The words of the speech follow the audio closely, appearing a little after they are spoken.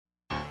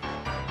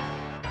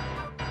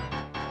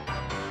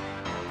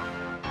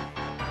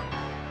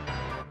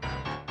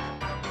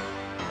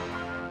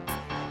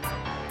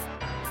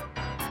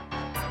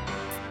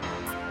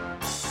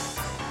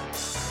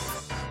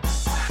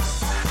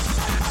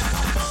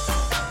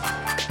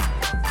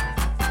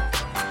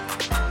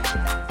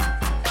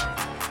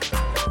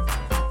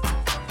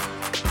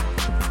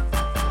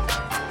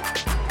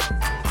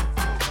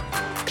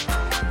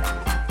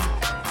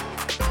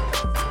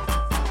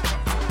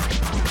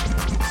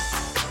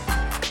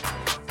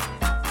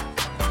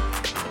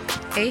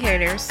Hey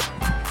haters,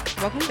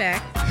 welcome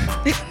back.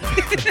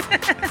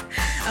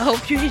 I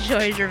hope you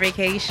enjoyed your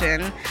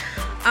vacation.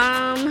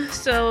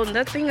 So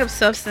nothing of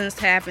substance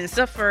happened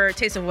except for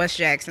Taste of West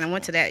Jackson. I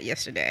went to that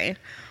yesterday.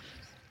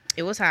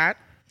 It was hot.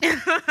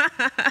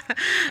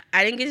 I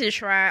didn't get to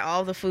try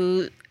all the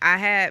food. I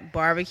had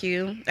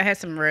barbecue. I had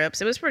some ribs.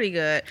 It was pretty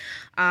good.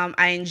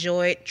 I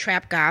enjoyed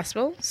Trap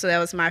Gospel, so that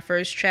was my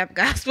first Trap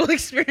Gospel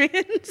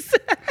experience.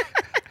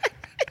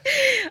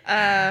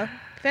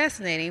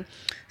 Fascinating.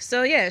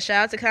 So yeah,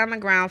 shout out to Common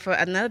Ground for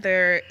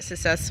another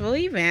successful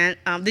event.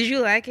 Did you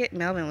like it?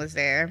 Melvin was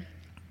there.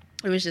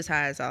 It was just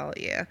high as all,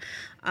 yeah.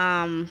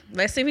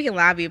 Let's see if we can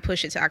lobby and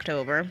push it to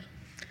October.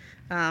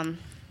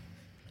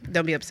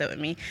 Don't be upset with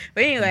me.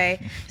 But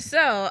anyway,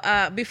 so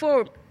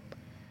before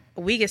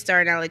we get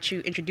started, I'll let you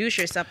introduce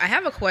yourself. I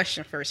have a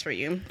question first for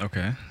you.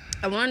 Okay.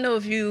 I want to know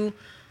if you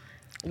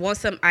want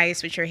some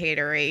ice with your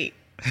haterade.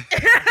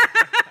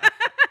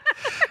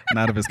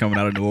 Not if it's coming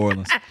out of New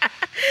Orleans.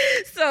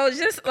 So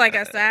just like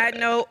a side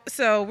note,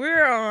 so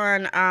we're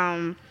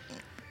on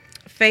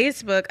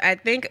Facebook. I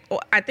think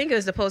it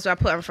was the post I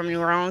put from New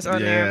Orleans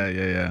on there.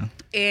 Yeah.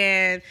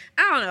 And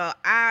I don't know.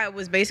 I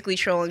was basically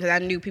trolling because I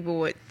knew people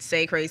would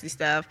say crazy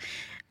stuff.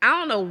 I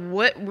don't know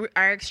what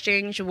our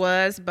exchange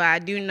was, but I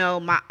do know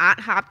my aunt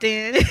hopped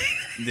in.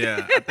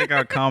 Yeah, I think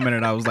I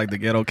commented I was like the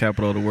ghetto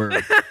capital of the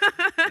world.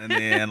 And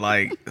then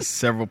like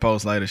several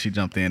posts later, she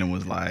jumped in and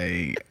was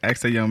like,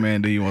 ask that young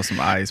man, do you want some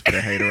ice for the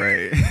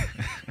haterade?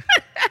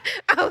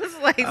 I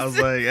was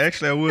like,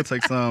 actually, I would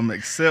take some,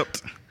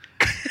 except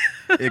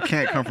it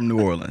can't come from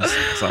New Orleans.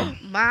 So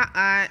my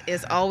aunt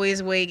is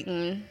always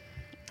waiting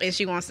and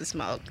she wants to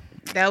smoke.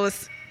 That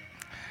was...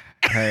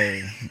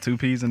 Hey, 2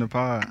 peas in the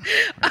pod.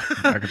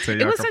 I can tell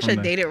you. It was such a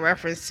dated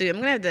reference too. I'm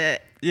gonna have to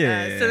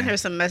send her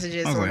some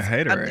messages. I was like,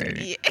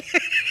 haterade.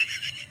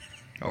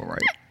 All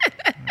right.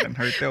 I hadn't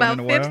heard that one in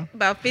a while.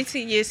 About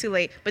 15 years too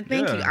late. But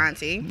thank you,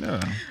 Auntie.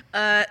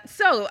 Yeah.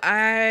 So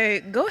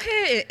I go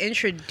ahead and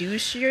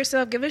introduce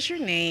yourself. Give us your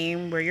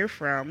name, where you're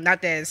from.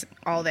 Not that it's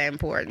all that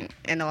important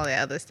and all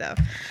that other stuff.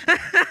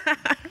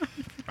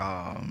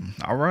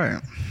 All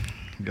right.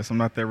 I guess I'm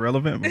not that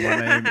relevant, but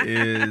my name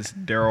is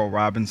Daryl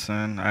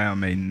Robinson. I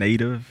am a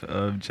native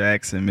of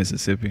Jackson,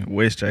 Mississippi,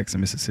 West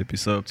Jackson, Mississippi,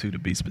 sub 2 to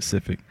be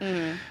specific.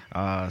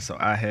 So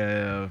I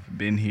have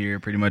been here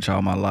pretty much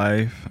all my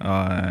life,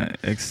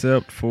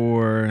 except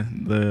for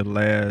the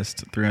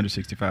last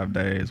 365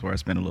 days where I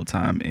spent a little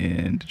time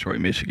in Detroit,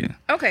 Michigan.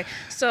 Okay,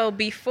 so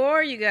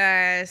before you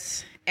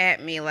guys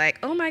at me like,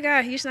 oh my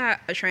God, he's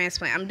not a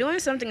transplant, I'm doing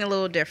something a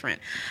little different.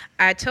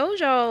 I told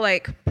y'all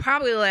like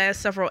probably the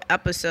last several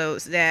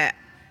episodes that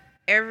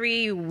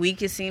every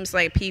week it seems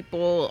like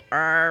people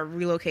are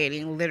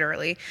relocating,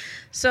 literally.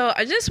 So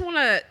I just want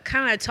to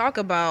kind of talk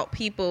about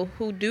people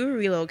who do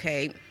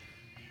relocate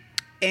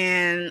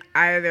and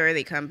either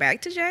they come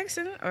back to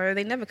Jackson or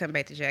they never come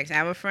back to Jackson. I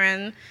have a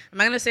friend, I'm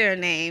not going to say her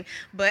name,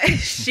 but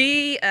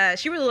she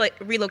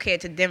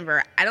relocated to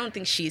Denver. I don't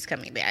think she's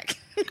coming back.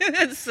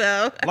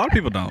 So a lot of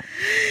people don't.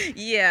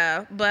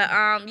 Yeah, but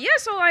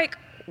so like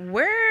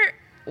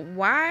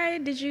why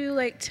did you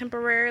like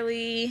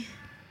temporarily...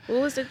 What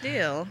was the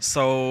deal?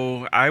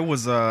 So I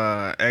was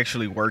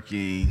actually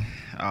working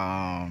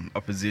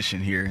a position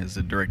here as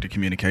a director of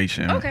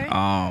communication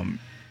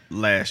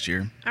last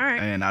year. All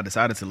right. And I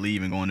decided to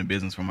leave and go into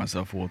business for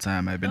myself full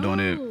time. I've been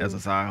doing it as a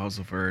side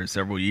hustle for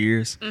several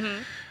years.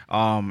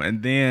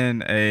 And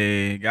then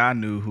a guy I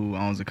knew who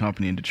owns a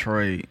company in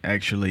Detroit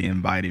actually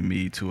invited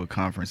me to a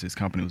conference his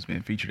company was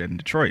being featured at in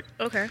Detroit.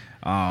 Okay.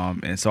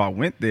 And so I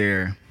went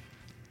there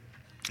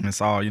and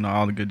saw,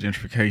 all the good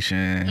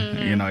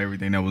gentrification,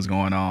 everything that was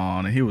going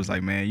on. And he was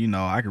like, man,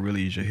 I could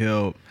really use your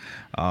help.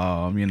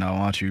 Why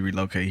don't you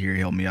relocate here,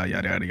 help me out,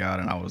 yada, yada,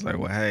 yada. And I was like,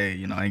 well, hey,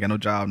 I ain't got no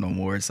job no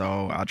more,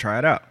 so I'll try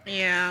it out.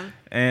 Yeah.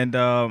 And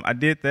I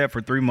did that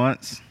for 3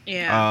 months.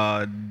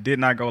 Yeah. Did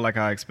not go like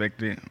I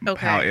expected.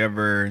 Okay.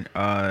 However,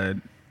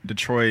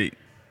 Detroit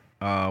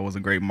was a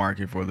great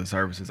market for the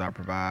services I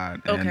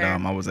provide. Okay.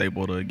 And I was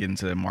able to get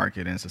into the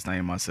market and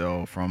sustain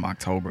myself from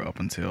October up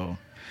until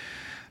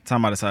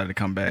time I decided to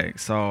come back.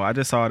 So I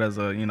just saw it as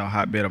a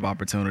hotbed of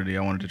opportunity.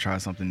 I wanted to try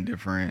something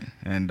different,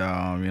 and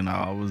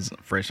I was a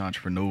fresh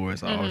entrepreneur,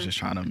 so I was just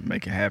trying to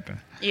make it happen.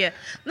 Yeah.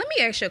 Let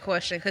me ask you a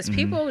question, because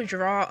people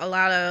draw a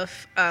lot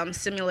of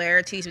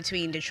similarities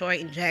between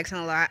Detroit and Jackson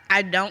a lot.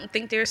 I don't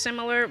think they're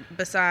similar,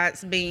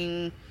 besides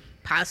being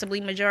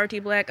possibly majority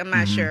black. I'm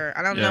not sure.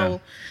 I don't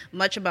know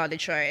much about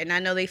Detroit, and I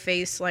know they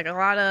face like a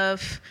lot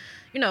of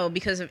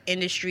because of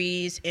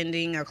industries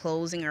ending or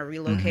closing or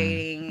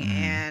relocating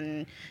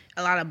and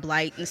a lot of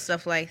blight and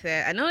stuff like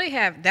that. I know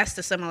that's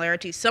the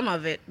similarity, some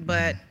of it,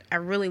 but I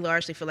really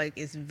largely feel like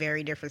it's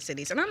very different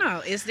cities. I don't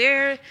know. Is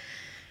there...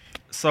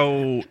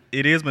 So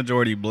it is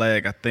majority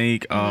black. I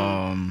think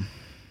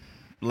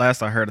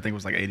last I heard, I think it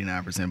was like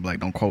 89% black.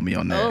 Don't quote me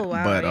on that. Oh,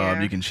 wow,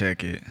 but you can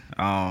check it.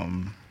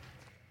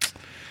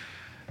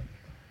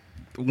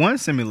 One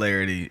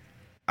similarity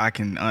I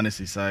can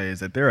honestly say is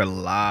that there are a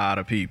lot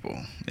of people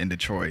in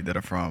Detroit that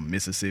are from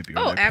Mississippi,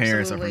 or their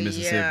parents are from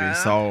Mississippi. Yeah.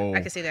 So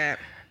I can see that.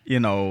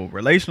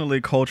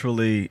 relationally,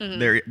 culturally,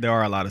 there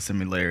are a lot of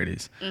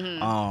similarities.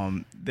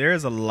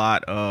 There's a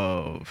lot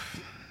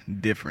of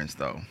difference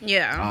though.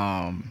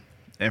 Yeah.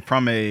 And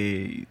from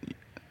a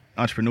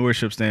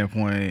entrepreneurship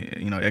standpoint,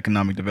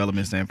 economic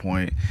development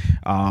standpoint,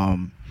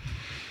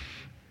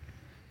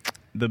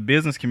 the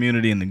business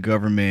community and the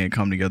government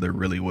come together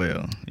really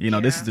well.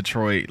 This is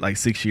Detroit like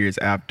 6 years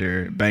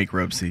after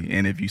bankruptcy,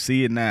 and if you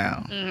see it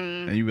now,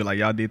 and you be like,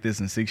 y'all did this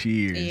in 6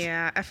 years.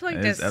 Yeah, I feel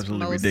like that's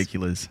absolutely most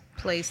ridiculous.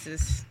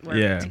 Places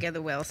work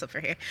together well, so for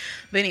here.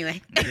 But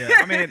anyway.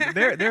 I mean,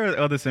 there are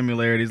other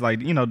similarities. Like,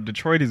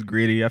 Detroit is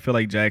gritty. I feel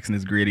like Jackson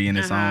is gritty in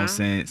its own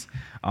sense.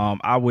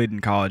 I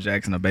wouldn't call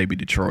Jackson a baby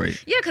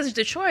Detroit. Yeah, because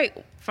Detroit,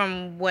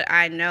 from what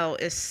I know,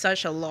 is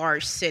such a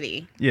large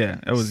city. Yeah,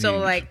 it was so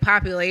huge. Like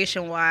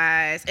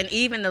population-wise, and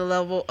even the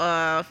level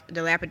of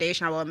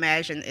dilapidation, I will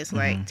imagine, is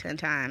like 10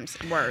 times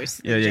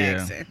worse than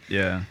Jackson.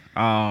 Yeah.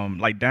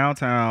 Like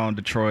downtown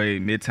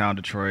Detroit, midtown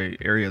Detroit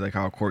area they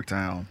call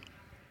Corktown.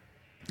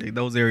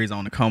 Those areas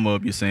on the come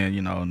up, you're saying,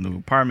 new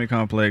apartment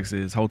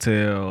complexes,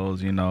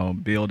 hotels,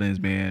 buildings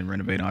being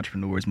renovated,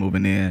 entrepreneurs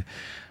moving in.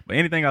 But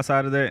anything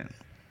outside of that,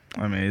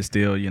 I mean, it's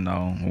still,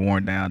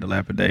 worn down,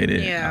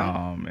 dilapidated.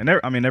 Yeah. And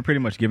they're pretty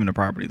much giving the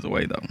properties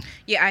away, though.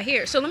 Yeah, I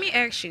hear. So let me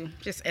ask you,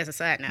 just as a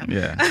side note.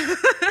 Yeah.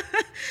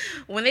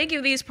 When they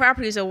give these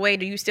properties away,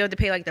 do you still have to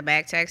pay like the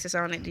back taxes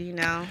on it? Do you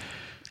know?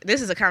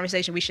 This is a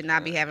conversation we should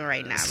not be having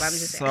right now, but I'm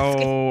just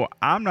asking.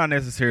 I'm not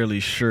necessarily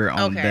sure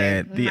on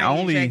that. We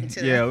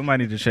might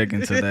need to check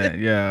into that.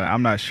 Yeah,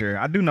 I'm not sure.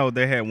 I do know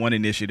they had one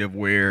initiative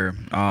where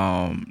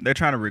they're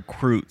trying to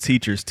recruit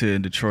teachers to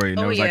Detroit.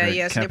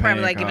 And so they're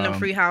probably like giving them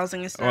free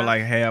housing and stuff. Or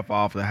like half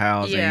off the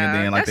housing, and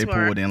then like they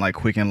pulled in like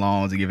Quicken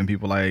Loans and giving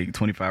people like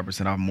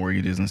 25% off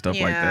mortgages and stuff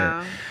like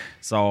that.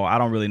 So I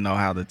don't really know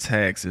how the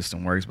tax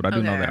system works, but I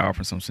do know they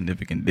offer some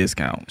significant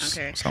discounts.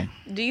 Okay. So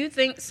do you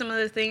think some of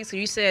the things, so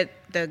you said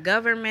the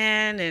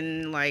government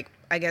and like,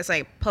 I guess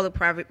like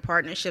public-private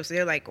partnerships,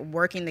 they're like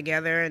working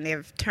together and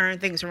they've turned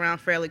things around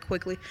fairly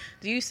quickly.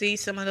 Do you see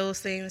some of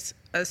those things,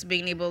 us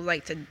being able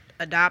like to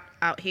adopt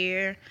out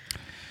here?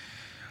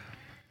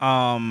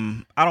 I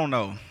don't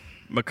know.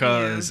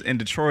 Because in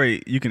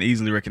Detroit, you can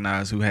easily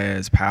recognize who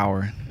has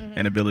power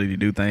and ability to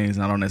do things.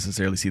 And I don't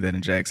necessarily see that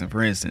in Jackson.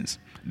 For instance,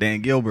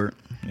 Dan Gilbert,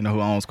 who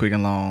owns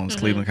Quicken Loans,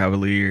 Cleveland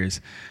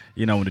Cavaliers.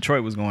 When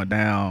Detroit was going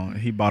down,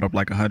 he bought up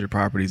like 100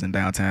 properties in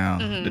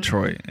downtown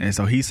Detroit. And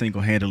so he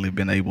single-handedly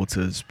been able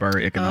to spur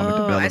economic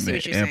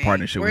development in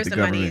partnership with the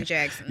government. Where's the money in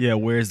Jackson? Yeah,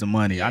 where's the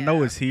money? Yeah. I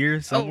know it's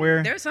here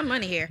somewhere. There's some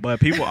money here. But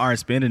people aren't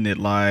spending it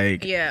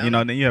like,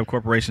 then you have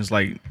corporations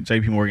like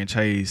JP Morgan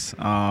Chase.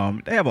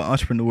 They have an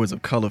Entrepreneurs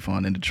of Color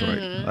Fund in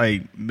Detroit,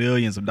 like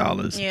millions of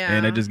dollars. Yeah.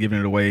 And they're just giving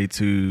it away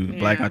to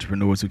black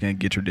entrepreneurs who can't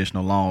get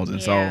traditional loans.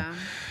 And so,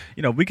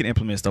 if we can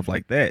implement stuff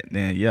like that,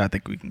 then I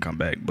think we can come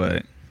back.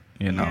 But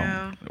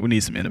we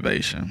need some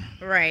innovation.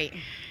 Right.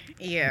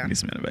 Yeah. We need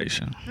some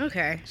innovation.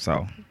 Okay.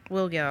 So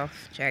we'll get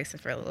off Jackson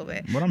for a little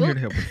bit. But I'm here to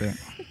help with that.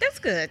 That's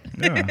good.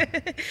 Yeah.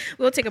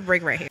 We'll take a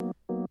break right here.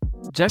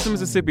 Jackson,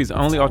 Mississippi's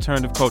only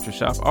alternative culture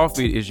shop,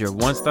 Offbeat, is your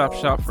one-stop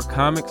shop for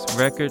comics,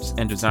 records,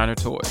 and designer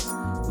toys.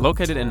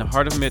 Located in the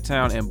heart of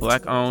Midtown and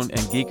Black-owned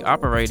and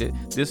geek-operated,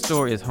 this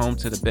store is home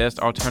to the best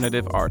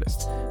alternative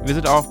artists.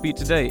 Visit Offbeat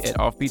today at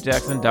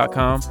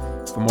offbeatjackson.com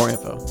for more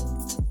info.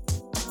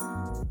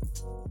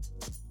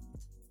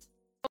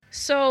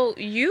 So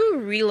you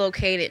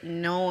relocated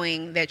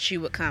knowing that you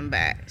would come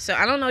back. So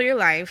I don't know your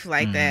life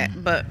like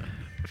that, but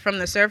from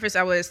the surface,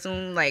 I would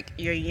assume like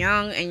you're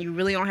young and you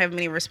really don't have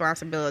many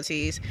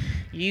responsibilities.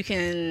 You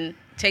can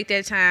take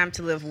that time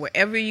to live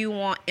wherever you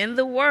want in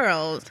the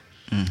world.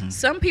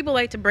 Some people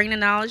like to bring the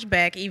knowledge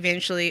back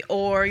eventually,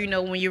 or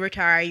when you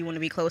retire, you want to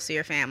be close to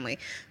your family.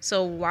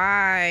 So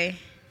why,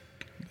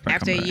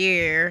 after a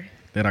year,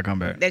 did I come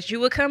back? That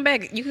you would come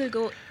back? You could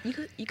go. You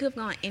could have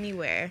gone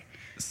anywhere.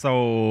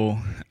 So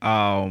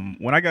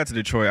when I got to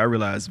Detroit, I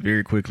realized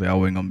very quickly I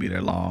wasn't gonna be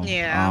there long.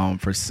 Yeah.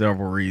 For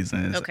several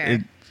reasons.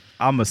 Okay.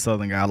 I'm a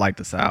Southern guy. I like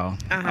the South.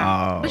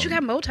 But you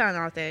got Motown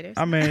out there.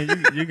 I mean,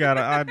 you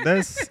gotta.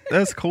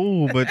 That's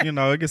cool, but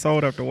it gets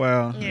old after a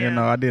while.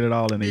 Yeah. I did it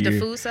all in a year. Did the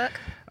food suck?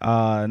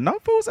 No,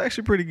 food's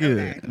actually pretty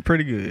good. Okay.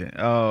 Pretty good.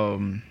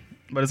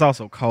 But it's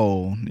also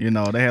cold.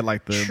 They had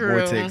like the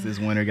vortex this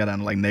winter, got down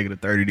to like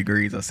 -30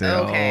 degrees. I said,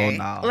 okay.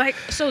 oh no. Like,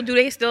 so do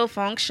they still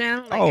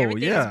function? Like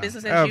everything is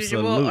business as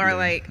usual, or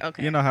like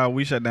okay. You know how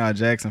we shut down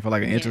Jackson for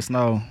like an inch of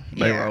snow?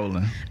 They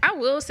rolling. I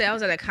will say I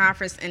was at a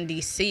conference in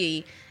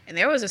DC and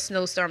there was a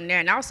snowstorm there,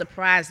 and I was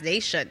surprised they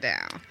shut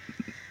down.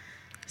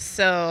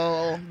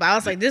 So, but I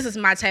was like, this is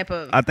my type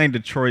of. I think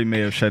Detroit may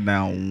have shut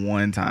down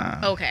one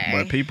time. Okay.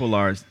 But people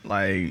are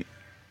like,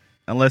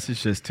 unless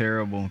it's just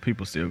terrible,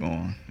 people still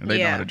going. They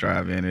know how to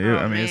drive in.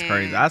 It's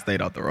crazy. I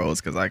stayed off the roads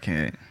because I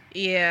can't.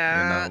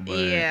 Yeah,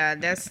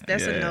 that's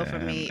a no for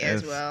me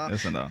as well.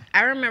 It's a no.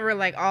 I remember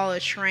like all the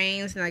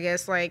trains and I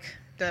guess like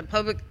the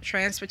public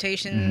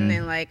transportation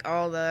and like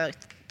all the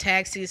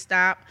taxi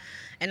stop.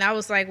 And I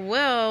was like,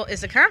 well, is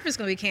the conference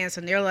going to be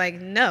canceled? And they're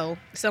like, no.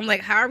 So I'm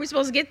like, how are we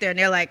supposed to get there? And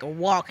they're like,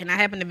 walk. And I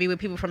happen to be with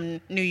people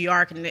from New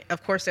York. And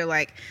of course, they're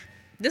like,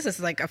 this is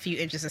like a few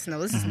inches of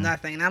snow. This is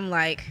nothing. And I'm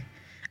like,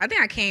 I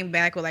think I came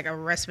back with like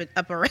a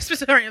upper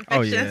respiratory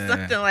infection or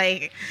something.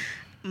 Like,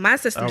 my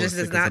system just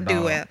does not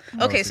do well.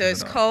 Okay, so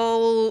it's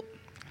cold.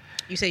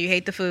 You said you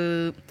hate the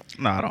food.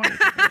 No, I don't hate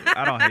the food.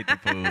 I don't hate the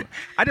food.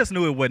 I just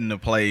knew it wasn't a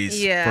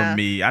place for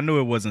me. I knew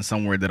it wasn't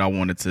somewhere that I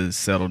wanted to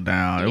settle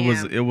down.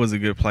 It was a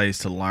good place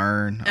to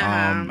learn.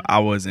 I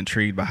was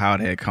intrigued by how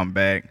it had come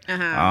back.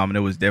 And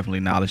it was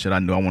definitely knowledge that I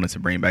knew I wanted to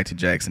bring back to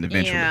Jackson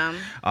eventually.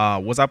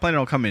 Was I planning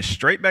on coming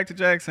straight back to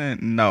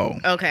Jackson? No.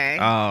 Okay.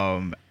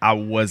 I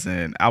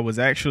wasn't. I was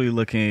actually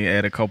looking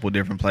at a couple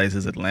different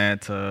places: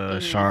 Atlanta,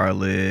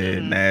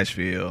 Charlotte,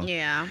 Nashville.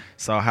 Yeah.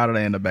 So how did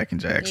I end up back in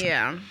Jackson?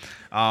 Yeah.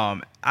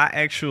 I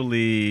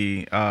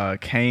actually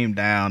came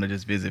down to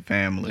just visit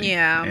family.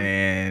 Yeah.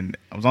 And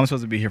I was only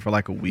supposed to be here for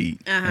like a week.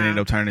 And ended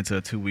up turning into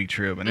a 2-week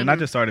trip. And then I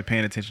just started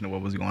paying attention to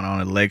what was going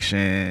on,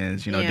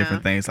 elections,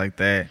 different things like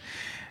that.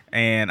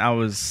 And I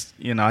was,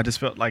 I just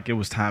felt like it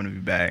was time to be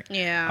back.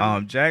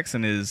 Yeah.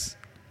 Jackson is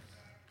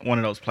one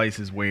of those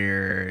places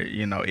where,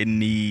 it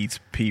needs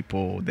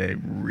people that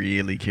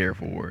really care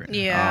for it.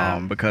 Yeah.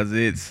 Because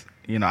it's,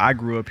 I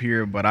grew up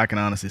here, but I can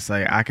honestly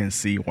say I can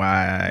see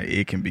why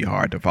it can be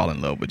hard to fall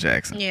in love with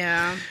Jackson.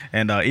 Yeah.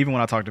 And even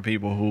when I talk to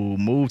people who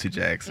moved to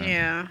Jackson,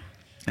 and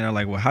they're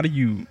like, well, how do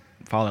you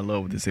fall in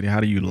love with this city? How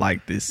do you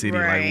like this city?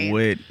 Right.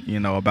 Like,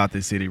 what, about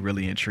this city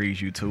really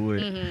intrigues you to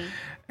it?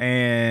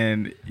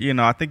 And,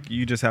 I think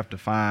you just have to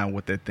find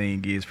what that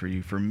thing is for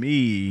you. For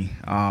me,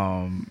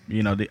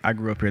 I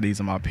grew up here. These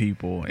are my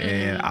people.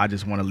 And I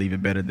just want to leave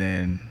it better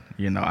than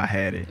I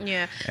had it.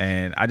 Yeah.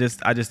 And I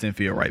just didn't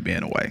feel right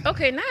being away.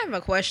 Okay, now I have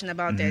a question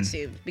about that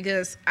too,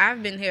 because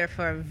I've been here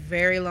for a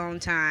very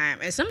long time,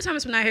 and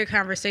sometimes when I hear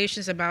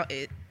conversations about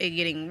it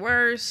getting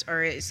worse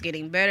or it's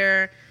getting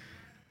better,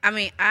 I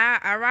mean,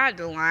 I ride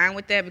the line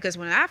with that, because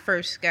when I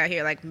first got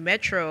here, like,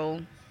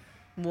 Metro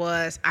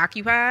was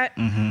occupied.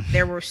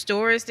 There were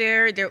stores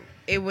there.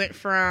 It went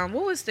from,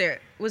 what was there?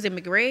 Was it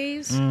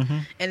McRae's?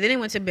 And then it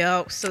went to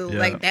Belk. So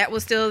like that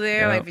was still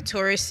there. Like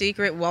Victoria's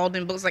Secret,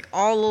 Walden Books, like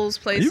all those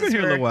places. You've been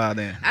here a little while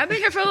then. I've been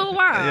here for a little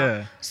while.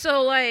 Yeah.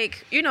 So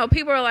like,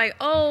 people are like,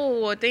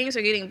 oh, well, things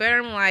are getting better.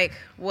 I'm like,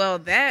 well,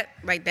 that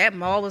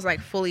mall was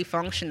like fully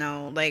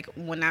functional, like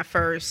when I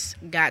first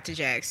got to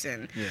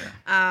Jackson. Yeah.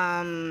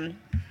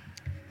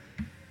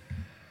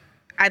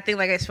 I think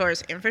like as far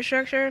as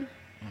infrastructure,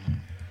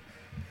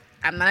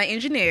 I'm not an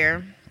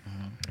engineer,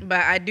 but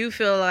I do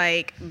feel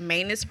like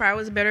maintenance probably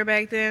was better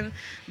back then.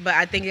 But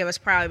I think it was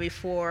probably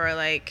before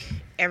like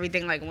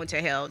everything like went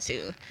to hell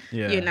too.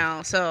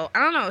 Yeah. So I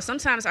don't know.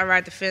 Sometimes I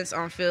ride the fence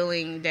on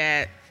feeling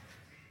that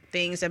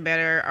things are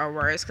better or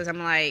worse, because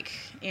I'm like,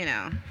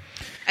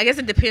 I guess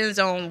it depends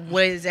on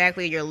what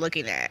exactly you're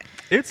looking at.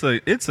 It's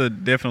a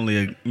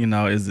definitely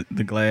is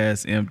the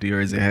glass empty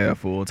or is it half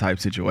full type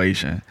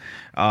situation.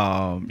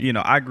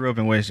 I grew up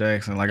in West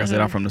Jackson. Like I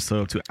said, I'm from the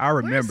sub too. I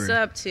remember. Where's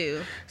sub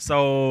too?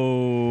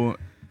 So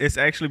it's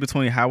actually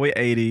between Highway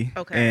 80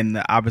 and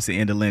the opposite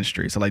end of Lynch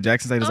Street. So like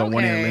Jackson State is on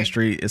one end of Lynch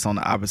Street. It's on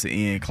the opposite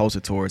end, closer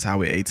towards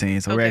Highway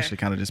 18. So we're actually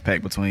kind of just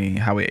packed between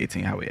Highway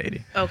 18 and Highway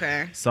 80.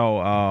 Okay. So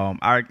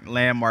our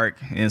landmark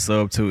in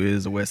sub 2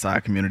 is the West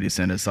Side Community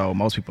Center. So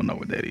most people know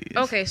what that is.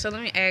 Okay, so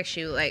let me ask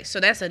you, like, so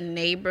that's a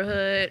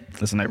neighborhood?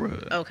 It's a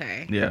neighborhood.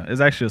 Okay. Yeah,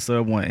 it's actually a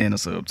sub 1 and a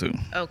sub 2.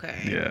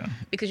 Okay. Yeah.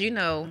 Because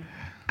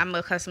I'm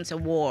accustomed to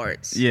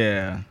wards.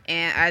 Yeah.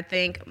 And I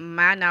think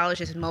my knowledge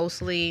is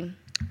mostly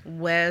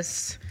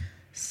West,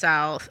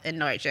 South, and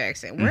North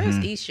Jackson. Where is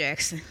East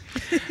Jackson?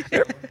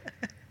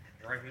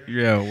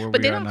 Yeah,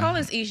 but they don't call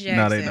this East Jackson.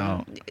 No, they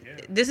don't.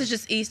 This is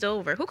just East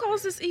Over. Who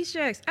calls this East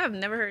Jackson? I've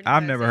never heard.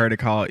 I've never heard it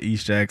called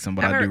East Jackson,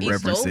 but I do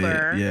reference it.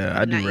 Yeah,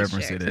 I do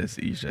reference it as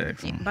East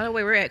Jackson. By the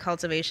way, we're at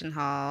Cultivation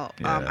Hall.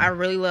 I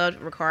really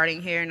loved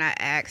recording here, and I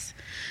asked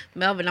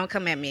Melvin, don't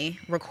come at me,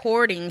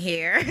 recording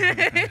here.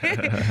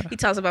 He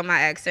talks about my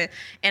accent,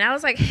 and I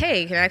was like,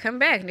 hey, can I come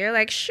back? And they're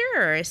like,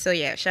 sure. So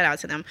yeah, shout out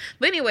to them.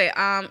 But anyway,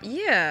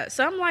 yeah.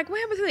 So I'm like, what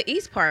happened to the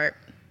East part?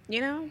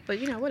 But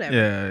whatever.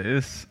 Yeah,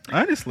 it's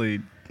honestly,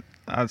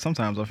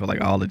 sometimes I feel like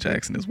all of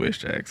Jackson is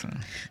West Jackson.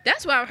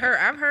 That's what I've heard.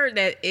 I've heard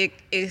that it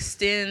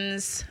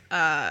extends,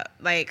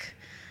 like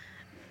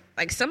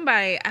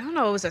somebody, I don't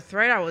know, it was a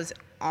thread I was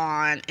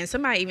on, and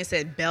somebody even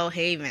said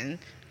Belhaven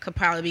could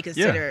probably be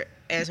considered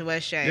as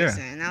West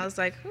Jackson. And I was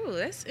like, ooh,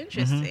 that's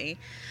interesting.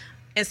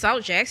 And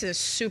South Jackson is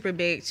super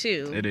big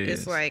too. It is.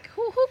 It's like,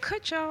 who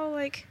cut y'all,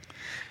 like...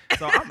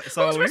 So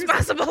who's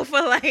responsible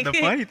for like... The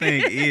funny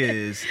thing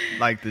is,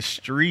 like, the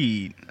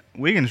street,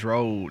 Wiggins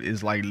Road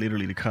is like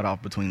literally the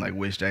cutoff between like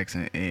West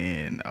Jackson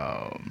and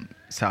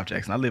South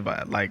Jackson.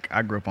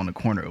 I grew up on the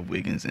corner of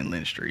Wiggins and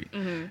Lynn Street,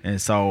 and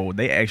so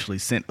they actually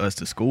sent us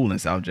to school in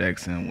South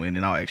Jackson when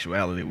in all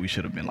actuality we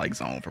should have been like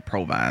zoned for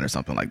Provine or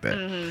something like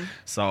that.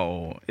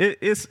 So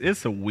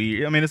it's a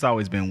weird. I mean, it's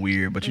always been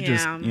weird, but you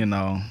just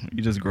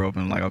you just grow up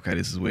and like, okay,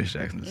 this is West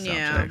Jackson, this is South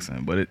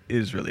Jackson, but it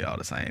is really all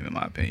the same in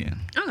my opinion.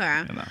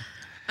 Okay.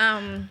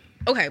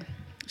 Okay.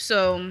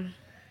 So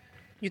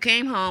you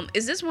came home.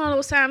 Is this one of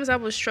those times I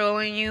was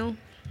trolling you?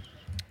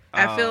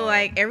 I feel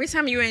like every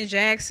time you're in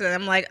Jackson,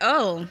 I'm like,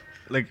 oh.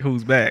 Like,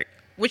 who's back?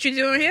 What you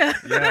doing here?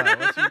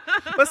 Yeah.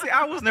 But see,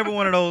 I was never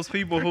one of those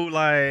people who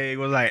like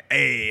was like,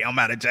 hey, I'm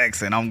out of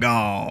Jackson, I'm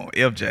gone.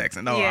 F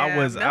Jackson. No, I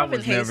was never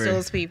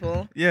those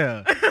people.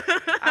 Yeah.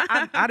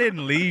 I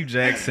didn't leave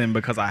Jackson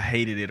because I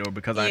hated it or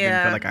because I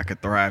didn't feel like I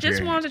could thrive here.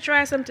 Just wanted to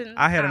try something.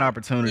 I had an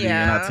opportunity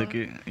and I took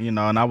it, and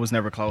I was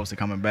never close to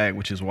coming back,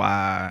 which is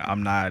why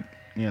I'm not,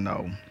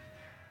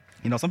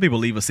 some people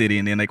leave a city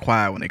and then they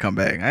quiet when they come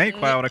back. I ain't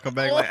quiet when I come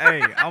back. Like,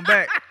 hey, I'm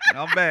back.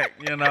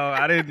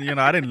 I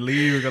didn't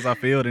leave because I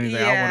felt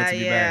anything. I wanted to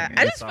be back.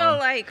 I just felt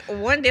like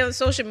one day on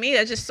social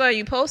media, I just saw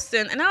you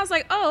posting, and I was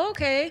like, oh,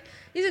 okay,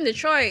 he's in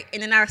Detroit.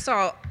 And then I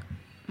saw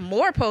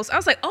more posts. I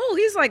was like, oh,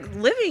 he's like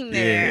living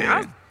there. Yeah. I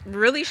was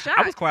really shocked.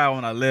 I was quiet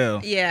when I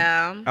left.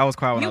 Yeah. I was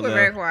quiet when I left. You were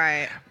very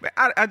quiet.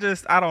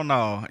 I don't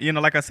know.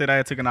 Like I said,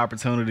 I took an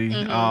opportunity.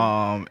 And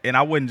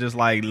I wasn't just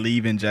like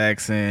leaving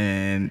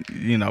Jackson,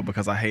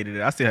 because I hated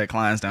it. I still had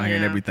clients down here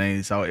and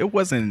everything. So it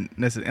wasn't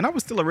necessary. And I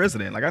was still a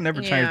resident. Like I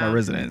never changed my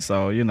residence.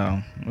 So,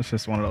 it's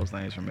just one of those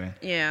things for me.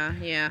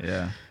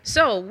 Yeah.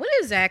 So what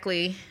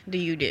exactly do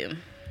you do?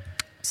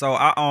 So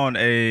I own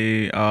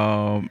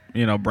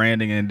a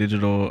branding and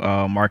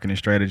digital marketing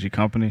strategy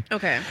company.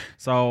 Okay.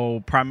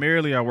 So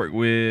primarily I work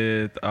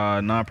with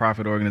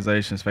nonprofit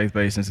organizations,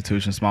 faith-based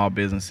institutions, small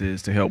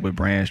businesses to help with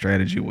brand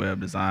strategy, web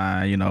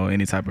design,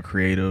 any type of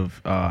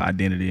creative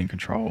identity and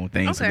control,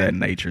 things of that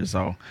nature.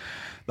 So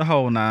the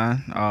whole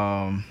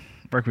nine.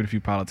 Work with a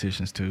few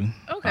politicians too.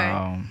 Okay.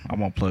 I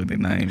won't plug their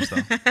names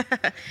though.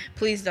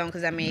 Please don't,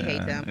 because I may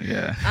hate them.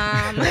 Yeah.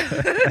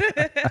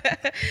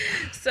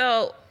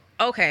 So,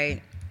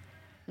 okay.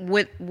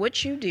 With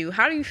what you do,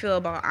 how do you feel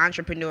about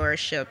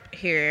entrepreneurship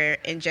here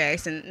in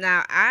Jackson?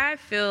 Now, I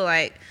feel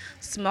like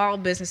small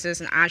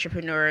businesses and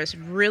entrepreneurs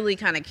really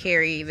kind of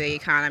carry the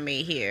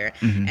economy here.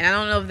 And I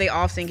don't know if they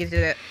often get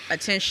the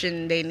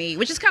attention they need,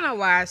 which is kind of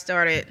why I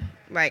started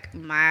like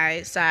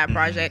my side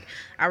project.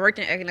 I worked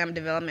in economic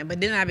development,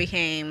 but then I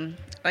became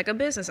like a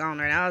business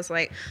owner, and I was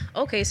like,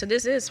 okay, so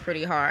this is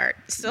pretty hard.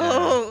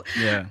 So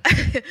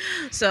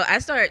so I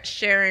started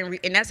sharing,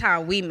 and that's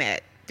how we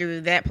met,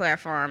 through that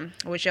platform,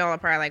 which y'all are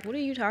probably like, what are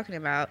you talking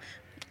about?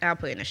 I'll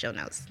put it in the show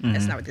notes.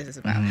 That's not what this is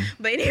about.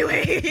 But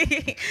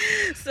anyway,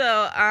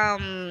 so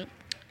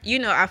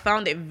I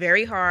found it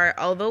very hard,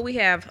 although we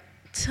have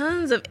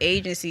tons of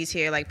agencies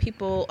here. Like,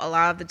 people a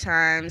lot of the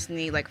times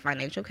need like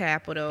financial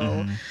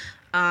capital.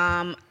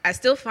 I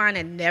still find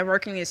that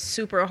networking is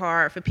super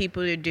hard for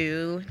people to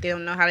do. They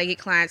don't know how to get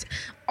clients.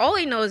 All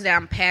they know is that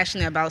I'm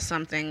passionate about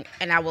something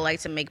and I would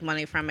like to make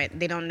money from it.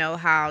 They don't know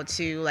how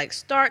to like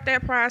start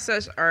that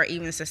process or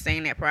even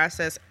sustain that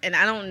process. And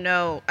I don't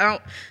know.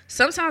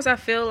 Sometimes I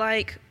feel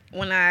like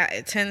when I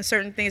attend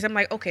certain things, I'm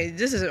like, okay,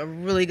 this is a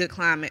really good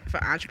climate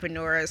for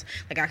entrepreneurs.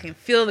 Like, I can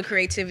feel the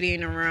creativity in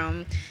the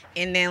room,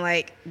 and then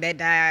like that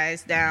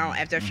dies down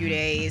after a few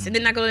days, and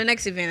then I go to the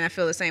next event and I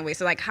feel the same way.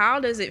 So like, how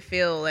does it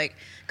feel like?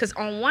 Because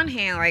on one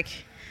hand, like,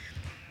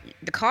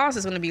 the cost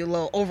is going to be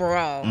low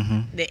overall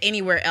than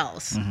anywhere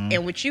else,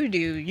 and what you do,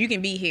 you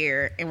can be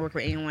here and work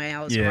with anyone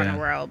else around the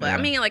world. But I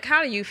mean, like,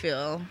 how do you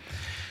feel?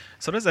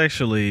 So that's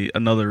actually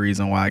another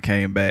reason why I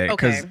came back,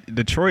 because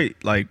Detroit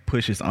like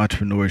pushes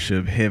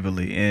entrepreneurship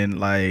heavily, and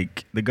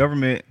like the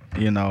government,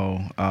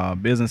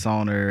 business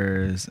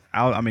owners,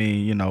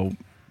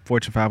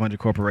 Fortune 500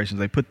 corporations,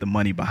 they put the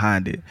money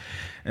behind it.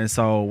 And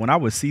so when I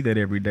would see that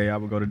every day, I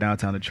would go to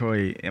downtown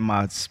Detroit. In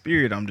my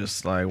spirit, I'm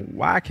just like,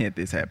 why can't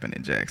this happen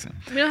in Jackson?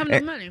 We don't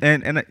have no money.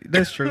 And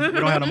that's true. We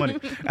don't have no money.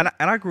 And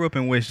I grew up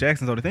in West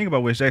Jackson. So the thing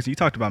about West Jackson, you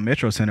talked about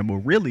Metro Center, but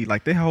really,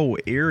 like, the whole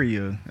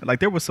area,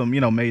 like, there was some,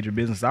 major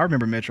businesses. I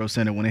remember Metro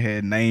Center when it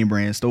had name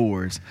brand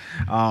stores.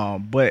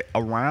 But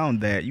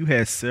around that, you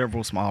had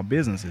several small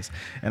businesses.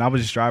 And I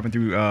was just driving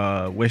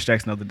through West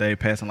Jackson the other day,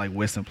 passing, like,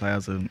 Western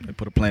Plaza. They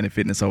put a Planet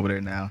Fitness over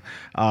there now.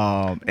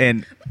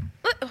 And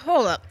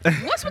hold up.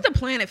 What's with the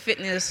Planet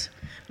Fitness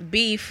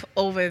beef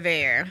over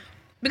there?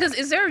 Because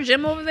is there a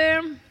gym over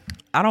there?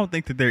 I don't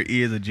think that there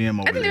is a gym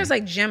over there. I think there's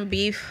like gym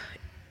beef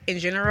in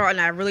general, and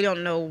I really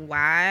don't know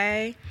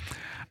why.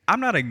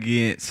 I'm not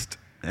against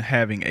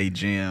having a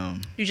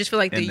gym. You just feel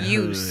like the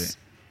use.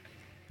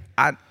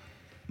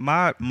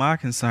 My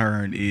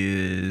concern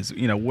is,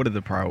 what are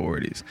the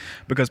priorities?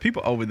 Because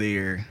people over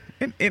there,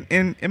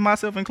 and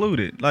myself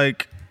included,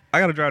 like, I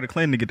got to drive to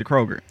Clinton to get to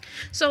Kroger.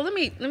 So let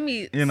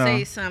me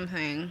say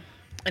something.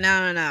 And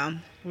I don't know.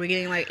 We're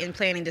getting like in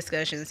planning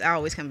discussions. I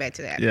always come back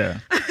to that. Yeah.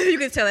 You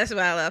can tell that's what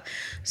I love.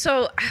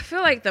 So I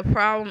feel like the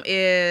problem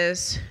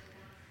is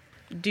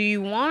do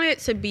you want it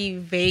to be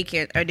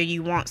vacant or do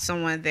you want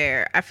someone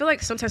there? I feel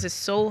like sometimes it's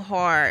so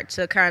hard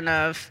to kind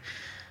of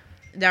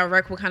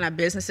direct what kind of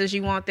businesses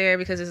you want there,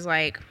 because it's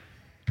like,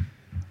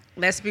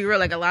 let's be real,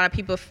 like a lot of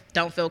people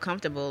don't feel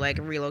comfortable like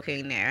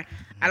relocating there.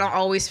 I don't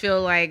always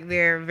feel like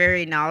they're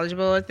very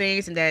knowledgeable of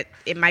things, and that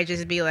it might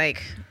just be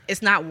like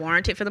it's not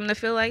warranted for them to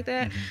feel like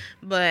that.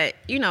 But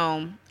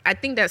I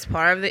think that's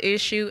part of the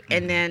issue.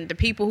 And then the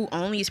people who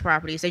own these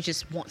properties, they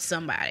just want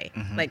somebody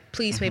like,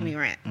 please pay me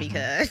rent,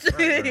 because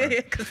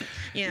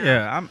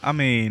Yeah, I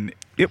mean,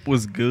 it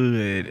was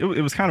good.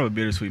 It was kind of a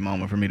bittersweet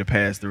moment for me to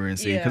pass through and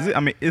see,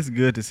 because it's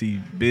good to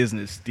see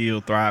business still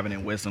thriving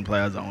in Western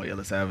Plaza on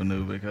Ellis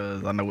Avenue,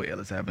 because I know what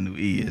Ellis Avenue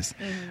is.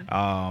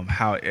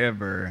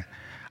 However,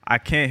 I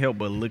can't help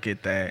but look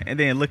at that and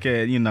then look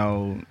at,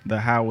 the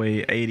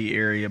Highway 80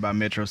 area by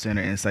Metro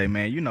Center and say,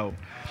 man,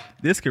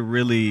 this could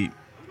really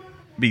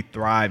be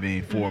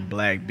thriving for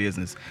black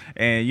business.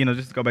 And,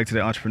 just to go back to the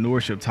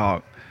entrepreneurship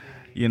talk,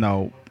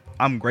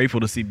 I'm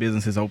grateful to see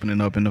businesses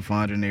opening up in the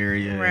Fondren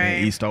area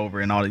and Eastover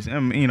and all these,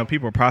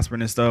 people are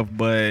prospering and stuff,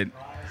 but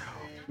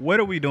what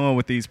are we doing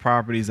with these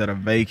properties that are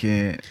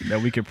vacant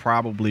that we could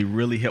probably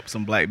really help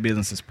some black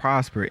businesses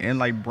prosper and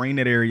like bring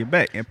that area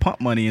back and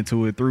pump money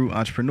into it through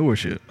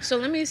entrepreneurship? So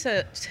let me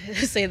say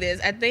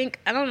this. I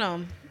don't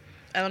know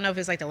if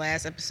it's like the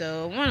last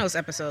episode, one of those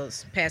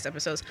episodes, past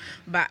episodes,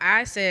 but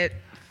I said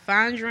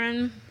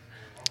Fondren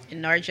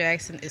in North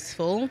Jackson is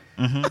full.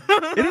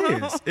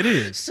 It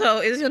is.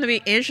 So it's going to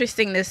be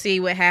interesting to see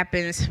what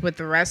happens with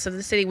the rest of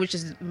the city, which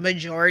is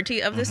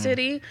majority of the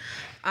city.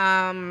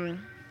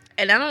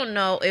 And I don't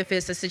know if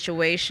it's a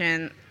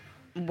situation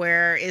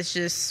where it's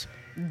just,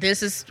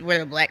 this is where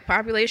the black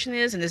population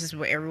is and this is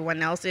where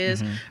everyone else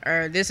is.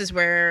 Or this is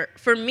where,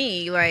 for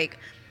me, like,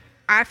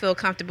 I feel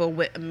comfortable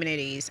with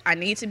amenities. I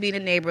need to be in a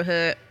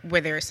neighborhood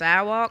where there are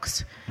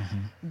sidewalks,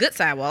 good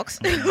sidewalks.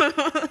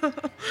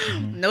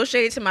 No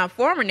shade to my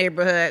former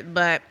neighborhood,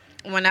 but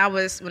when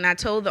I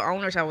told the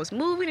owners I was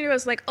moving, it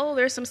was like, oh,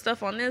 there's some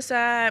stuff on this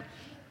side.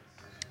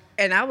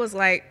 And I was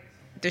like,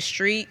 the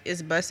street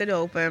is busted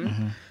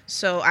open.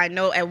 So I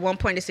know at one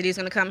point the city is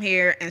going to come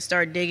here and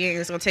start digging.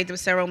 It's going to take them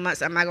several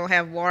months. I'm not going to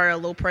have water,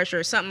 low pressure,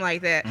 or something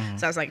like that.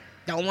 So I was like,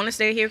 don't want to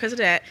stay here because of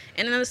that.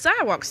 And then the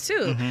sidewalks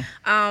too.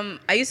 I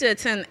used to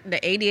attend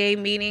the ADA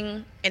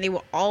meeting, and they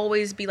will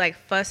always be like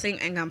fussing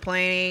and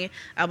complaining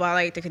about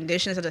like the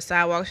conditions of the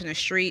sidewalks and the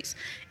streets.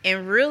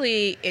 And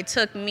really, it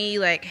took me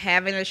like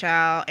having a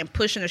child and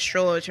pushing a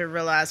stroller to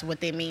realize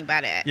what they mean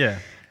by that. Yeah.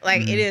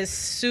 Like, it is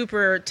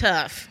super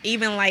tough.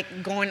 Even,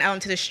 like, going out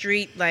into the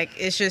street, like,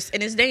 it's just,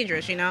 and it's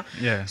dangerous,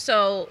 Yeah.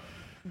 So,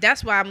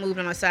 that's why I moved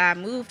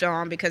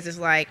on, because it's,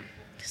 like,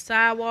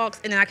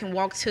 sidewalks, and then I can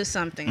walk to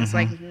something. It's,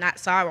 like, not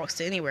sidewalks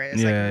to anywhere.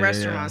 It's, like,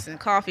 restaurants and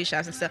coffee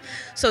shops and stuff.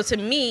 So, to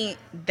me,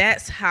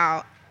 that's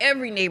how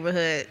every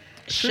neighborhood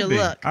should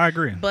look. I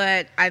agree.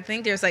 But I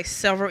think there's, like,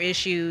 several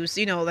issues,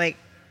 like,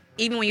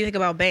 even when you think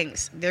about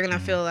banks, they're going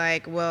to feel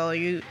like, well,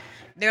 they're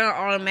going to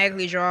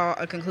automatically draw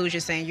a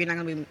conclusion saying you're not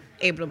going to be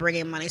able to bring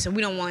in money, so we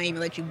don't want to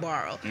even let you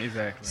borrow.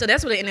 Exactly. So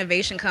that's where the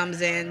innovation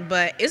comes in.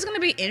 But it's going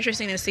to be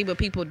interesting to see what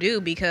people do,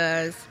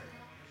 because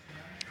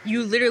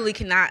you literally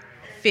cannot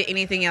fit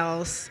anything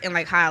else in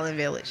like Highland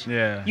Village.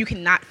 Yeah. You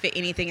cannot fit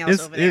anything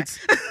else over there.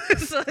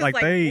 So it's like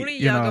what are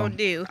y'all going to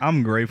do?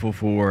 I'm grateful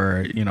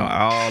for,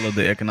 all of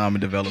the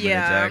economic development in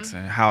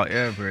Jackson.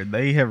 However,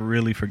 they have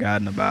really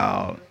forgotten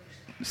about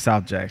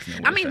South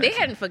Jackson. I mean, they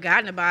hadn't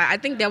forgotten about it. I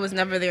think that was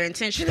never their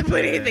intention to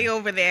put anything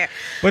over there.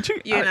 But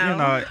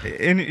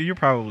and you're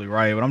probably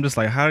right. But I'm just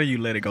like, how do you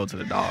let it go to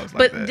the dogs? But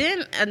like that?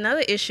 Then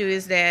another issue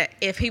is that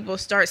if people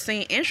start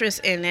seeing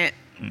interest in it,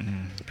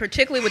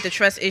 particularly with the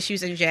trust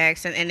issues in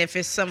Jackson, and if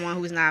it's someone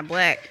who's not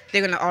black,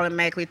 they're going to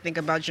automatically think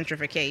about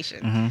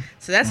gentrification.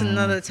 So that's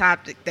another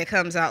topic that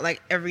comes out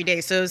like every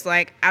day. So it's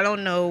like, I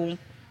don't know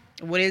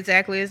what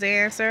exactly is the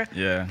answer.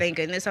 Yeah. Thank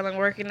goodness I don't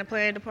work in the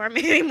planning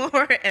department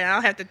anymore, and I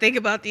don't have to think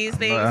about these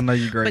things. I know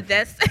you're great.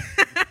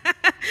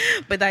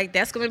 But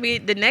that's going to be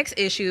the next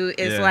issue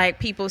is like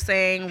people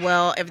saying,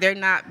 well, if they're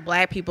not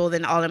black people,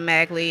 then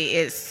automatically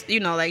it's,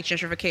 like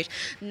gentrification.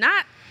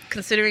 Not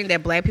considering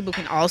that black people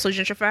can also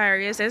gentrify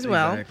areas as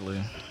well.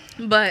 Exactly.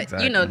 But,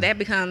 that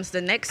becomes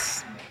the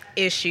next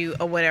issue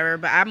or whatever.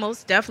 But I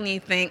most definitely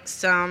think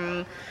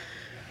some,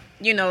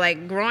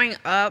 like growing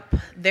up,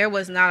 there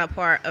was not a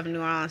part of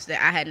New Orleans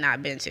that I had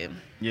not been to.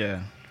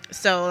 Yeah.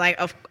 So, like,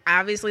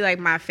 obviously, like,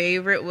 my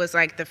favorite was,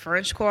 like, the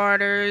French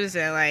Quarters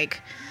and,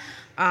 like,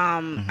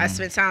 I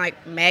spent time,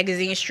 like,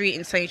 Magazine Street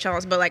in St.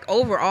 Charles. But, like,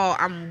 overall,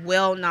 I'm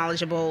well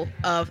knowledgeable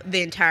of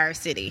the entire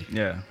city.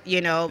 Yeah.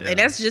 And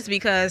that's just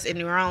because in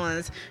New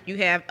Orleans, you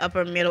have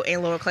upper, middle,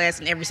 and lower class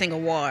in every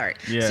single ward.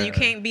 Yeah. So you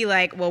can't be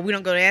like, well, we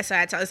don't go to that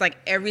side of town. It's like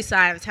every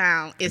side of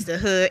town is the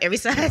hood. Every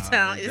side of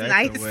town is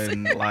nice.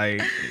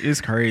 Like, it's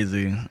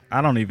crazy.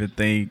 I don't even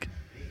think...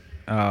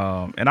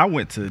 and I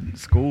went to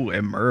school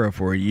at Murrah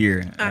for a year,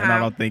 and I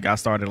don't think I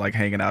started like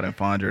hanging out in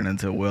Fondren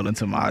until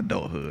into my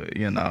adulthood.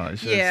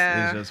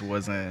 It just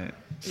wasn't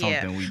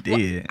something we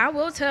did. Well, I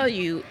will tell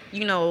you,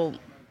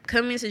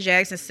 coming to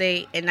Jackson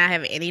State and not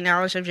having any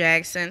knowledge of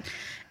Jackson.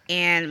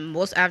 And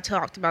I've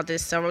talked about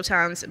this several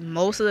times.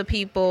 Most of the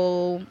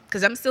people,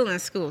 because I'm still in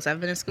school, so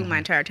I've been in school my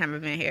entire time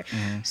I've been here.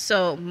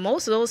 So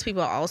most of those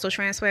people are also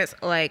transplants.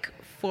 Like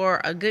for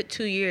a good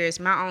 2 years,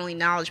 my only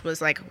knowledge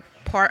was like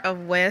part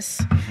of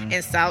West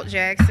and South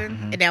Jackson,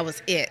 and that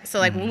was it. So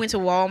like we went to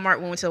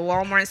Walmart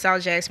in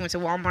South Jackson, went to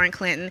Walmart in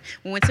Clinton,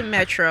 we went to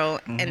Metro,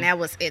 and that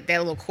was it. That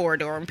little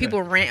corridor. When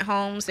people rent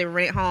homes, they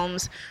rent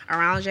homes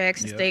around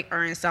Jackson State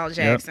or in South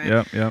Jackson.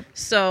 Yep.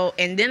 So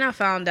and then I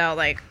found out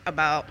like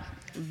about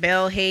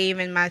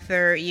Belhaven my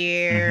third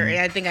year, and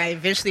I think I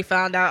eventually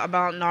found out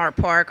about Nard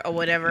Park or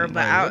whatever.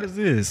 But what is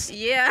this?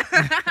 Yeah,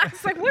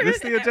 it's like where's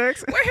Still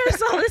Jackson?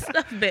 Where's all this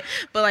stuff been?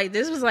 But like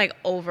this was like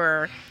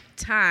over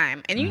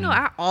time, and you know,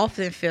 I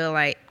often feel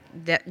like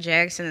that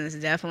Jackson is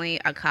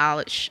definitely a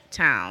college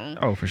town.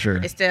 Oh, for sure.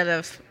 Instead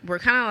of we're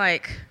kind of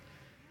like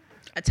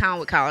a town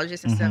with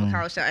colleges instead of a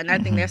college town, and I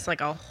think that's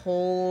like a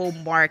whole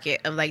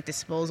market of like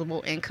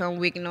disposable income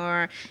we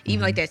ignore,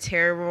 even like that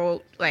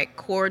terrible like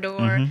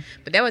corridor.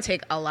 But that would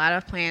take a lot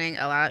of planning,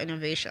 a lot of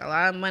innovation, a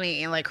lot of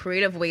money, and like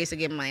creative ways to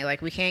get money.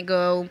 Like we can't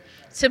go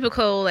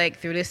typical like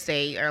through the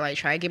state or like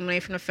try to get money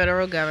from the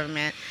federal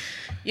government.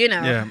 You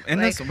know, Yeah,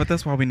 and like,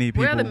 that's why we need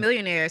people. where are the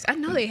millionaires? I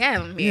know they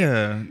have them here.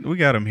 Yeah, we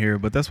got them here,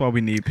 but that's why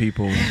we need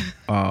people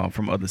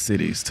from other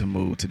cities to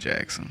move to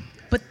Jackson.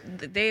 But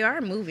they are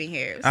moving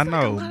here. It's I like a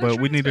know, lot of but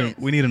we need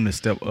transplants. them to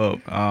step up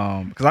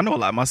because I know a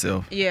lot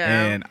myself.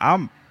 Yeah. and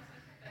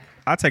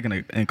I take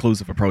an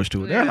inclusive approach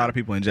to it. There are a Yeah. lot of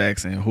people in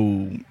Jackson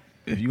who,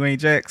 if you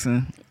ain't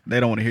Jackson, they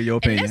don't want to hear your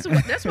And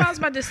opinion. that's what I was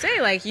about to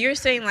say. Like you're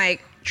saying,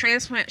 like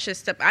transplant should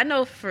step. I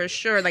know for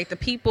sure. Like the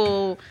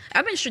people,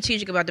 I've been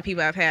strategic about the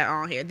people I've had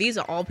on here. These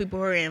are all people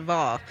who are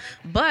involved.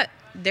 But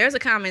there's a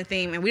common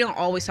theme, and we don't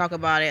always talk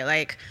about it.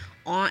 Like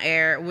on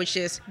air, which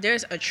is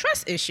there's a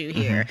trust issue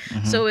here.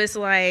 So it's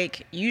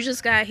like you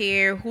just got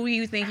here. Who do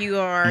you think you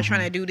are trying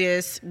to do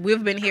this?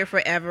 We've been here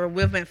forever.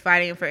 We've been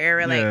fighting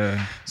forever. Like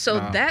Yeah. so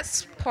No.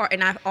 that's part.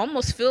 And I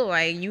almost feel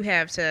like you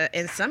have to,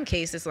 in some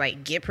cases,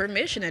 like get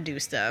permission to do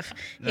stuff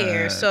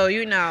here. So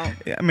you know,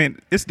 Yeah, I mean,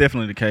 it's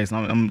definitely the case.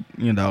 I'm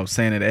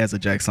saying it as a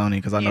Jacksonian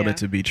because I know Yeah. that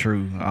to be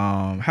true.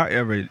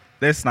 However,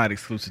 that's not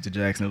exclusive to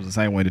Jackson. It was the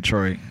same way in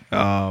Detroit.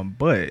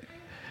 But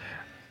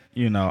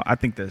I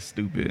think that's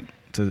stupid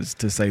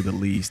to say the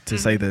least. To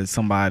say that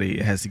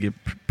somebody has to get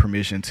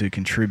permission to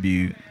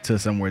contribute to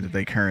somewhere that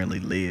they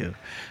currently live.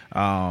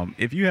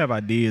 If you have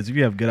ideas, if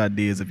you have good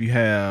ideas, if you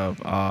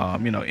have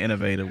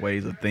innovative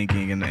ways of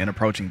thinking and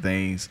approaching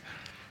things,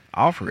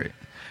 offer it.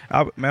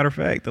 Matter of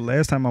fact, the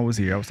last time I was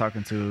here, I was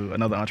talking to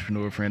another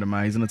entrepreneur friend of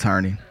mine. He's an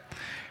attorney.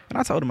 And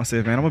I told him, I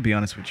said, man, I'm going to be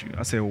honest with you.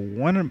 I said,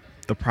 one of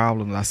the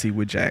problems I see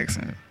with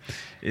Jackson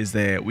is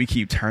that we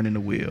keep turning the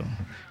wheel.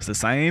 It's the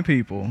same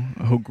people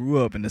who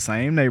grew up in the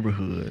same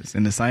neighborhoods,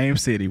 in the same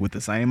city with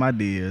the same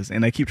ideas,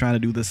 and they keep trying to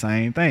do the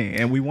same thing.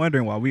 And we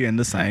wondering why we're in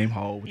the same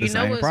hole with the you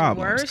know same what's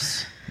problems.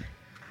 worse?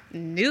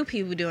 New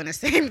people doing the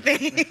same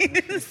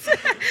things.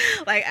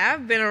 Like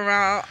I've been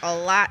around a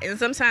lot, and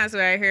sometimes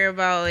when I hear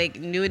about like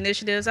new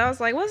initiatives, I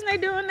was like, wasn't they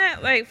doing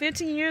that like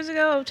 15 years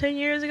ago, 10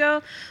 years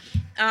ago?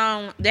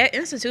 That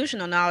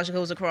institutional knowledge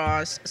goes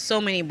across so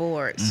many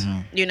boards.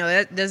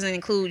 That doesn't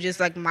include just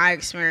like my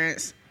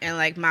experience and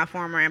like my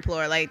former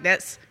employer. Like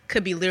that's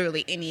could be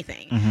literally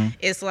anything.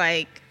 It's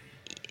like,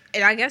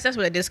 and I guess that's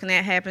where the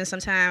disconnect happens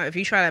sometimes. If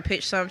you try to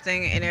pitch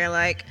something and they're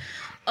like,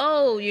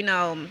 oh,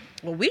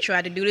 well, we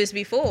tried to do this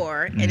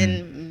before, and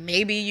then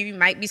maybe you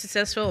might be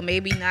successful,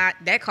 maybe not.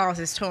 That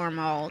causes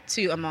turmoil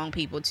too among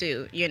people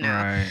too.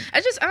 Right.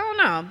 I don't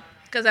know,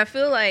 because I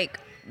feel like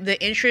the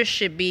interest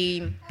should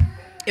be,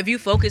 if you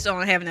focus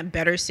on having a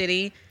better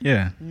city,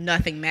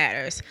 nothing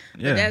matters.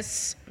 Yeah. But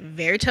that's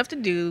very tough to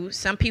do.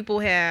 Some people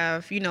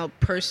have,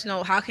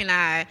 personal, how can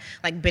I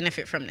like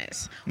benefit from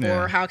this? Yeah.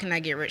 Or how can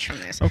I get rich from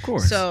this? Of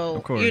course. So,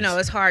 Of course.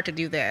 it's hard to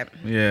do that.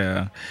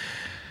 Yeah.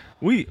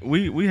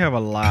 We have a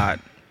lot.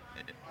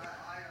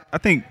 I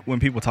think when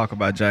people talk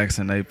about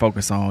Jackson, they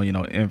focus on,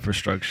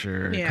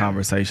 infrastructure, Yeah.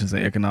 conversations,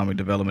 and economic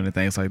development and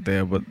things like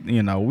that. But,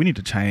 we need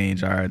to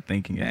change our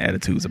thinking and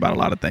attitudes about a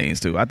lot of things,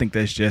 too. I think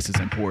that's just as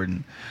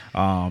important,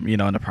 in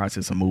the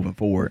process of moving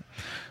forward.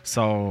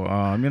 So,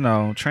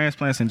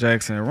 transplants in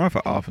Jackson, run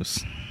for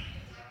office.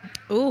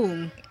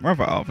 Ooh. Run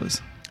for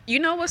office. You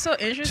know what's so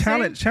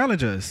interesting?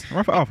 Challenge us.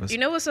 Run for office. You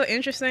know what's so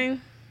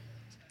interesting?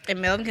 And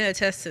Melvin can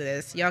attest to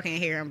this. Y'all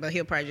can't hear him, but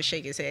he'll probably just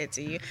shake his head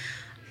to you.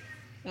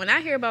 When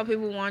I hear about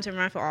people wanting to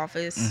run for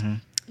office,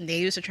 they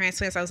use the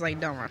transplants, I was like,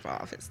 don't run for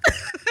office.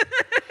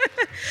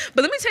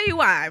 But let me tell you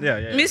why.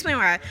 Let me explain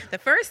why. The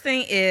first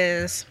thing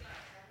is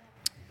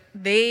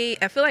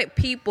I feel like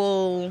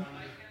people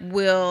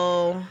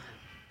will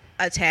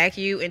attack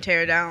you and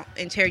tear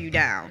you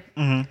down.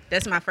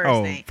 That's my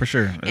first thing. For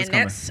sure. And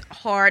that's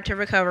hard to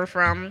recover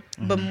from,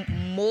 but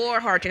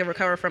more hard to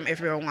recover from if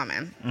you're a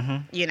woman.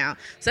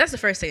 So that's the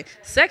first thing.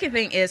 Second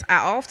thing is I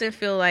often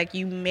feel like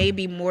you may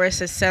be more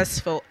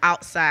successful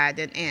outside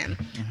than in.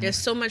 There's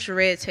so much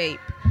red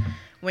tape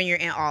when you're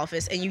in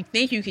office, and you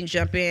think you can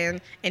jump in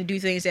and do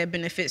things that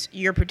benefits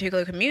your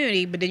particular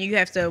community, but then you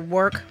have to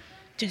work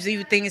to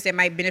do things that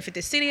might benefit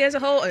the city as a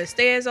whole, or the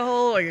state as a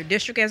whole, or your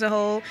district as a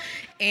whole.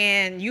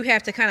 And you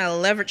have to kind of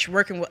leverage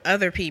working with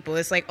other people.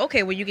 It's like,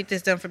 okay, well, you get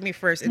this done for me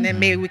first, and then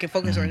maybe we can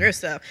focus on your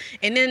stuff.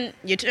 And then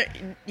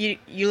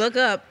you look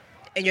up,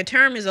 and your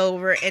term is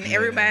over, and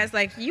everybody's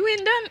like, you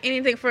ain't done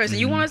anything for us, and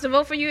you want us to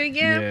vote for you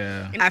again?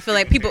 Yeah. And I feel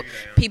like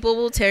people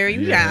will tear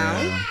you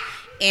down,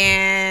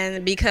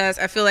 and because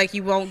I feel like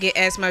you won't get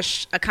as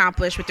much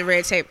accomplished with the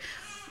red tape.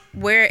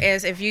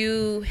 Whereas if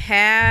you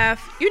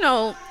have,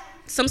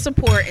 some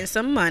support and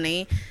some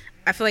money,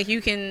 I feel like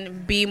you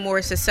can be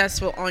more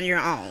successful on your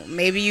own.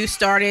 Maybe you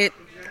started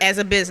as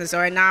a business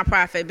or a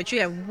nonprofit, but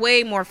you have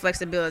way more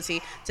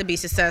flexibility to be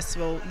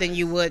successful than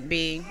you would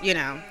be,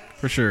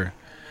 For sure.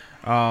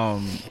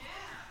 I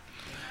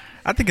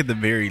think at the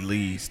very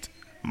least,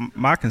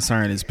 my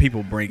concern is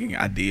people bringing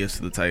ideas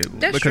to the table.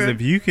 That's because true.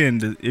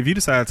 if you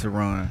decide to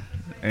run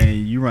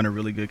and you run a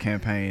really good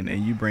campaign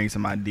and you bring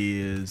some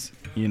ideas,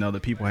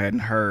 that people hadn't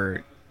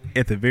heard,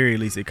 at the very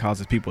least, it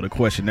causes people to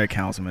question their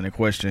councilman, to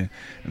question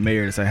the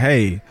mayor, to say,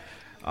 hey,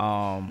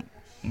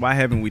 why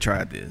haven't we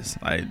tried this?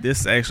 Like,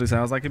 this actually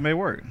sounds like it may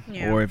work.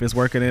 Yeah. Or if it's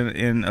working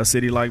in a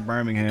city like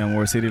Birmingham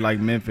or a city like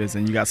Memphis,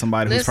 and you got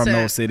somebody who's from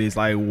those cities,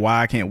 like,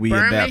 why can't we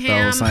adapt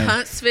those same?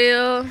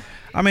 Huntsville.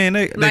 I mean,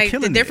 they're like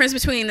killing the difference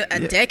between a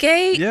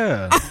decade,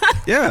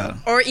 yeah,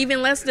 or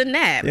even less than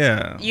that.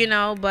 Yeah.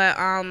 But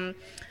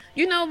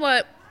you know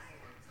what?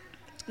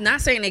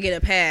 Not saying they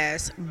get a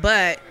pass,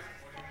 but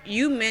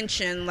you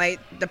mentioned like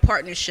the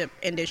partnership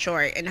in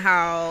Detroit and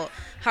how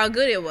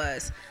good it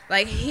was.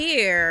 Like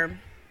here,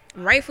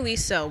 rightfully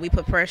so, we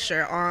put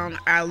pressure on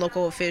our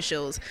local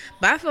officials,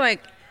 but I feel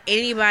like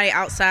anybody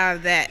outside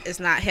of that is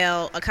not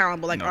held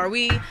accountable. Like, are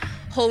we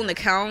holding the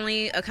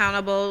county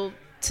accountable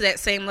to that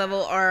same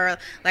level, or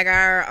like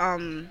our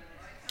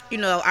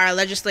our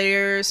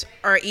legislators,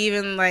 or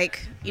even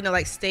like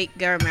state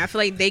government? I feel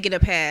like they get a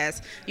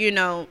pass. They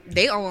own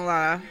a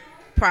lot of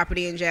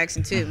property in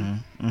Jackson too.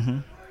 Mm-hmm.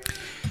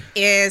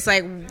 It's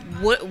like,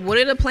 what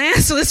are the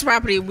plans for this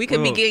property? We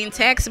could be getting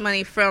tax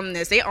money from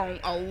this. They own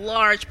a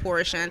large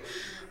portion.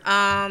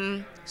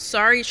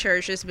 Sorry,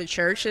 churches, but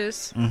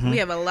churches, we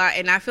have a lot.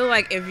 And I feel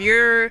like if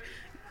you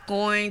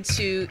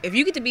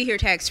get to be here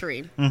tax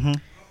free,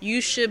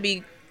 you should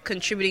be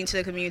contributing to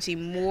the community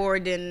more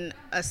than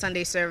a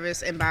Sunday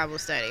service and Bible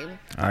study.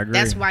 I agree.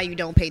 That's why you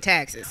don't pay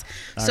taxes.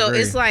 So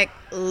it's like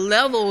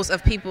levels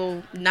of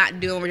people not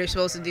doing what they're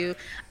supposed to do.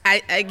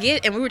 I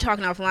get, and we were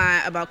talking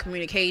offline about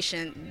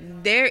communication.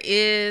 There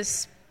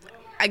is,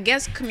 I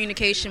guess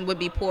communication would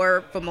be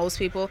poor for most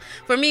people.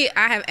 For me,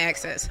 I have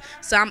access.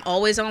 So I'm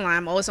always online.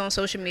 I'm always on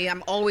social media.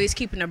 I'm always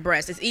keeping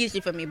abreast. It's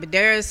easy for me. But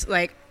there's,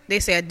 like they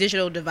say, a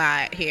digital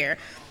divide here.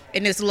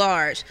 And it's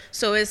large.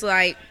 So it's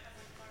like,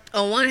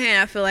 on one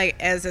hand, I feel like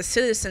as a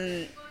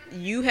citizen,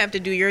 you have to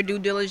do your due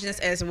diligence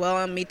as well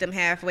and meet them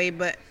halfway.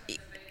 But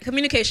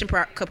communication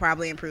could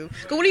probably improve.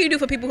 Because what do you do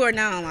for people who are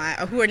not online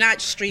or who are not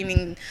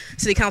streaming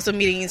city council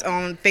meetings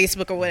on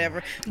Facebook or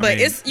whatever? But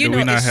do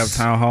we not have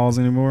town halls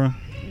anymore?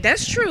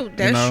 That's true.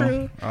 That's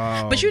true.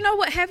 But you know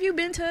what? Have you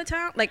been to a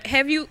town? Like,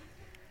 let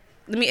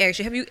me ask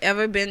you, have you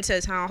ever been to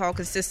a town hall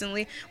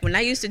consistently? When I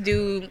used to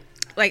do,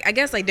 like, I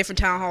guess, like, different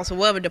town halls or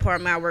whatever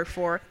department I work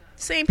for,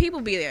 same people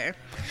be there.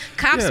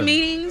 Cops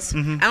meetings,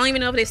 I don't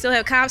even know if they still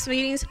have cops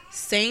meetings.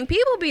 Same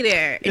people be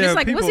there. And it's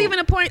like, what's even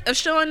the point of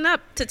showing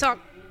up to talk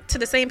to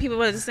the same people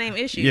about the same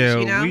issues?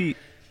 We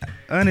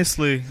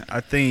honestly, I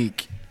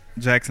think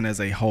Jackson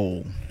as a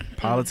whole,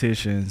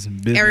 politicians,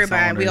 business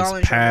everybody, we all owners,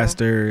 in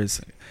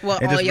pastors, well,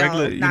 and just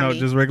regular,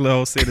 just regular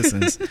old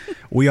citizens,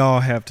 we all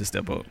have to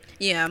step up.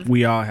 Yeah.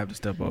 We all have to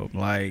step up.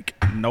 Like,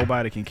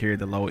 nobody can carry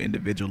the load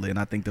individually, and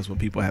I think that's what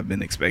people have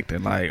been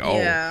expecting. Like,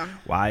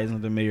 why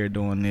isn't the mayor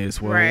doing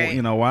this? Well,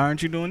 why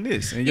aren't you doing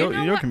this in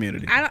your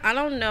community? I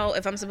don't know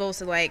if I'm supposed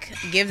to, like,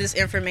 give this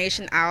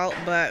information out,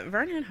 but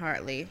Vernon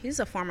Hartley,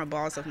 he's a former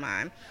boss of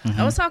mine.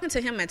 I was talking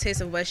to him at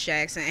Taste of West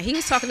Jackson, and he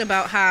was talking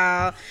about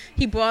how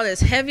he brought his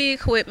heavy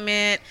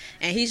equipment,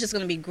 and he's just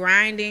going to be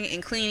grinding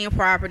and cleaning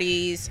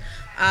properties,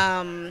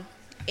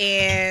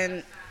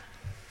 and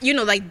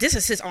like, this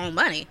is his own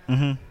money.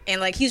 And,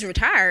 like, he's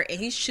retired and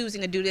he's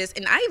choosing to do this.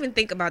 And I even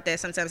think about that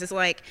sometimes. It's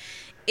like,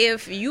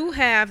 if you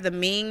have the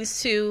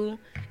means to,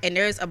 and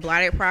there's a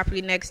blighted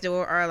property next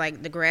door, or,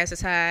 like, the grass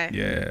is high,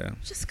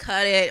 just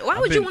cut it. Why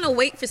would you want to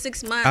wait for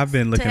 6 months I've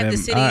been looking to have at the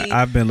city?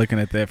 I've been looking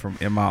at that from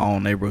in my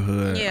own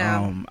neighborhood.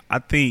 Yeah. I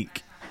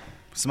think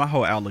my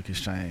whole outlook has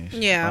changed.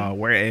 Yeah.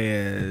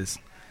 Whereas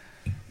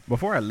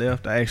before I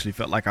left, I actually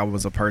felt like I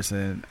was a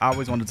person. I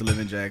always wanted to live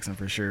in Jackson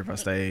for sure if I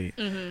stayed.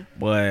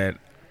 But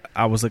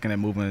I was looking at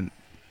moving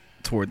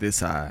toward this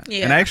side.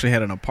 Yeah. And I actually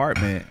had an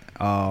apartment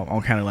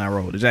on County Line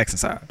Road, the Jackson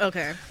side.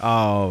 Okay.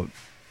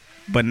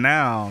 But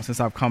now, since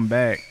I've come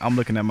back, I'm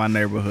looking at my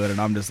neighborhood and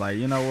I'm just like,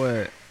 you know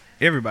what?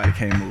 Everybody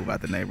can't move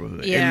out the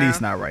neighborhood. Yeah. At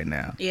least not right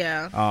now.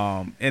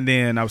 Yeah. And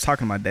then I was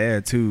talking to my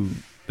dad too.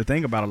 The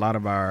thing about a lot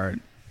of our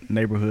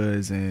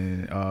neighborhoods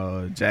in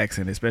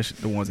Jackson, especially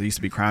the ones that used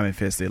to be crime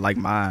infested, like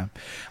mine,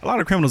 a lot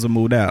of criminals have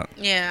moved out.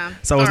 Yeah.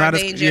 So it's not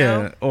they as in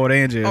jail. or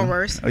they in jail Or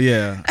worse.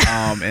 Yeah.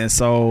 And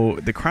so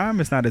the crime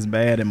is not as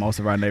bad in most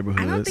of our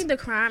neighborhoods. I don't think the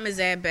crime is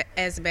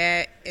as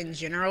bad in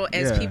general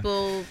as Yeah.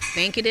 people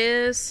think it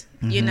is.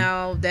 You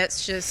know,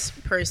 that's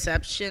just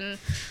perception.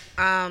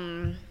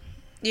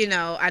 You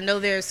know, I know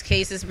there's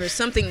cases where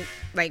something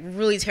like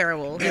really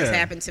terrible has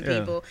happened to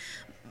people,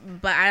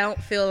 but I don't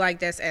feel like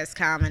that's as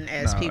common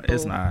as people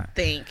it's not.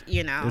 think,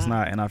 you know. It's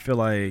not, and I feel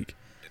like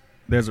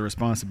there's a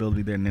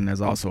responsibility there, and then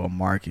there's also a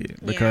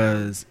market.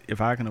 Because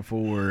if I can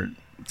afford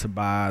to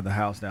buy the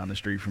house down the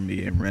street from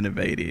me and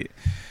renovate it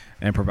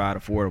and provide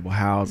affordable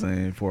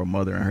housing for a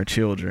mother and her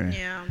children,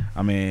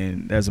 I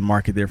mean, there's a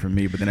market there for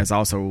me. But then there's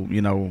also,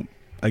 you know,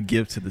 a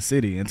gift to the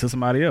city and to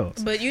somebody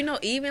else. But you know,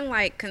 even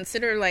like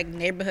consider like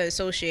neighborhood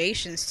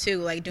associations too,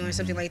 like doing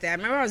something like that. I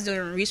remember I was doing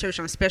research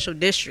on special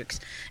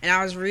districts, and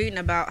I was reading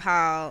about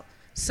how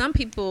some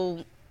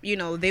people, you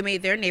know, they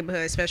made their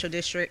neighborhood a special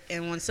district,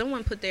 and when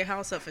someone put their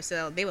house up for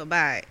sale, they would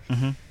buy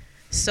it.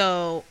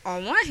 So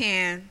on one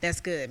hand,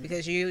 that's good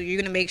because you're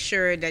gonna make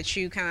sure that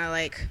you kind of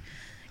like,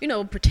 you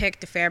know,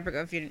 protect the fabric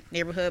of your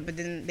neighborhood, but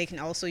then they can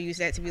also use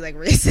that to be like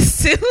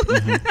racist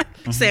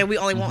too, saying we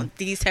only want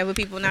these type of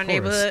people in our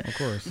neighborhood. Of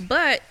course.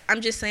 But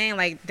I'm just saying,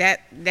 like that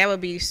would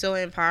be so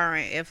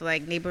empowering if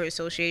like neighborhood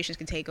associations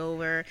could take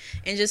over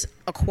and just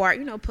acquire,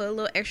 you know, put a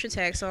little extra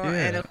tax on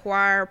and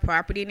acquire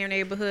property in their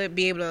neighborhood,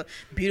 be able to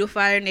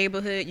beautify their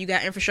neighborhood. You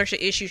got infrastructure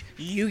issues,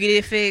 you get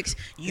it fixed.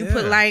 You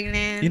put lighting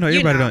in. You know,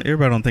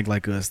 everybody don't think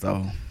like us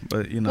though.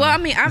 But you know, well, I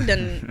mean, I've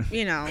done,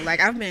 you know, like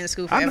I've been in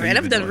school forever, and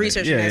I've done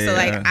research on that, so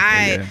like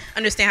I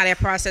understand how that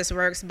process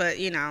works. But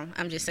you know,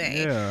 I'm just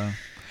saying. Yeah.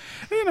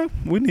 You know,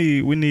 we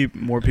need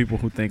more people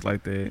who think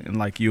like that, and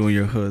like you and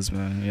your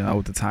husband, you know,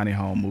 with the tiny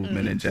home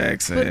movement in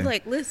Jackson. But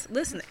like,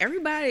 listen,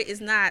 everybody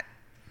is not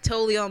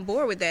totally on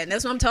board with that, and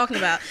that's what I'm talking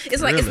about.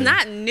 It's like it's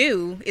not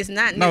new. It's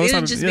not new. No,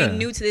 It'll just be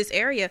new to this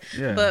area.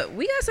 Yeah. But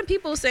we got some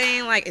people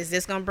saying like, is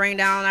this gonna bring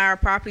down our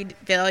property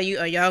value?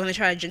 Are y'all gonna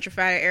try to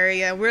gentrify the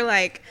area? We're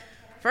like,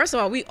 first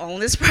of all, we own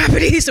this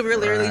property, so we're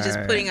literally just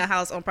putting a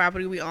house on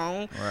property we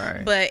own.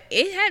 Right. But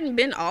it hadn't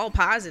been all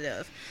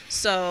positive.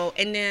 So,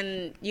 and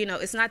then, you know,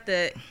 it's not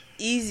the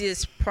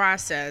easiest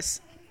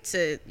process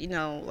to, you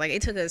know, like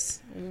it took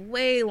us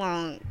way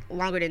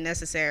longer than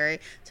necessary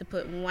to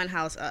put one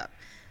house up.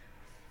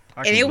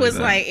 And it was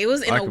like, it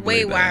was in a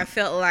way where I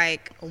felt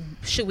like,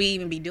 should we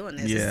even be doing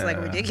this? This is like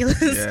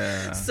ridiculous.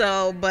 Yeah.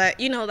 So, but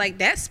you know, like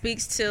that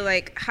speaks to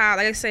like how,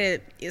 like I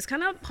said, it's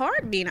kind of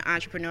hard being an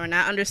entrepreneur. And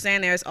I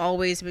understand there's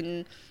always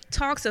been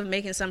talks of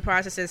making some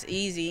processes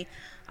easy.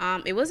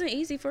 It wasn't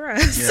easy for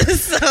us.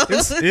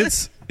 Yeah.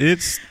 So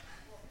it's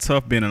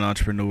tough being an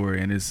entrepreneur,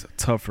 and it's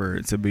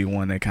tougher to be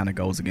one that kind of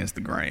goes against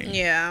the grain.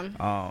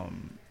 Yeah.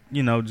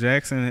 You know,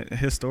 Jackson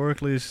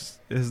historically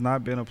has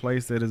not been a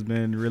place that has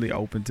been really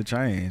open to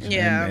change.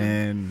 Yeah.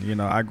 And you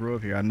know, I grew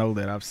up here. I know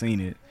that. I've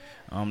seen it.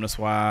 That's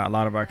why a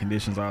lot of our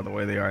conditions are the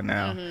way they are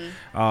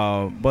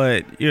now.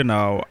 But you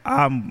know,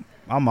 I'm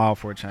all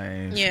for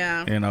change.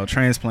 Yeah. You know,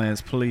 transplants,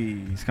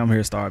 please come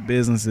here, start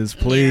businesses,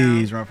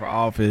 please run for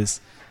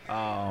office.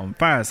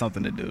 Find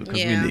something to do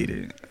because we need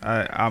it.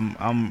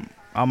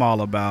 I'm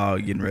all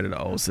about getting rid of the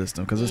old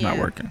system because it's not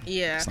working.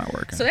 Yeah, it's not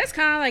working. So that's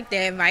kind of like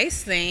the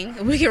advice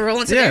thing. We can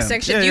roll into that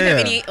section. Do you have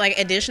any like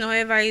additional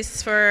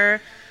advice for?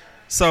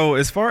 So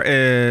as far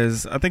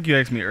as, I think you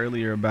asked me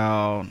earlier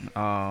about,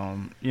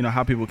 you know,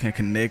 how people can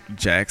connect with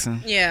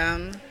Jackson.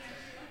 Yeah.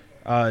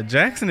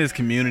 Jackson is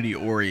community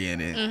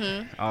oriented,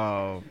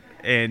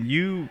 and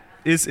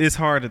it's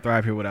hard to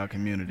thrive here without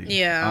community.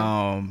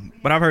 Yeah.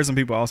 But I've heard some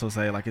people also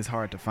say like it's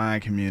hard to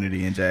find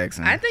community in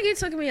Jackson. I think it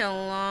took me a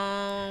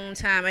long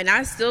time, and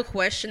I still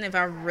question if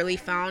I really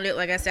found it.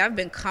 Like I said, I've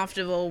been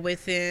comfortable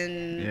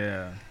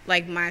within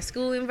like my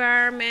school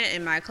environment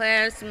and my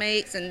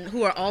classmates, and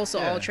who are also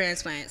all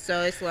transplants.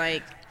 So it's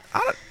like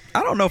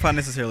I don't know if I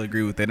necessarily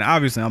agree with that. And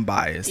obviously, I'm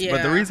biased.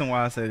 But the reason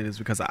why I say it is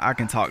because I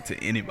can talk to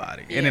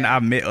anybody. And then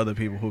I've met other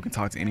people who can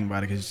talk to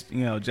anybody because,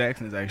 you know,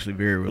 Jackson is actually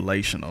very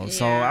relational.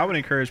 So I would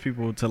encourage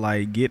people to,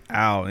 like, get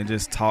out and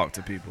just talk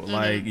to people.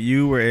 Like,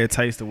 you were at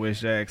Taste of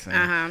West Jackson.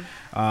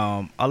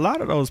 A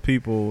lot of those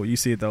people you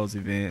see at those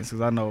events,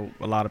 because I know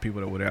a lot of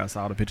people that were there. I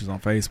saw the pictures on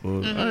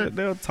Facebook.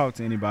 They'll talk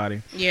to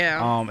anybody.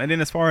 Yeah. And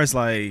then as far as,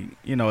 like,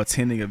 you know,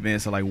 attending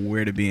events or, like,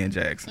 where to be in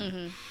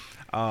Jackson,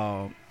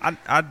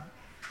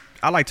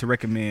 I like to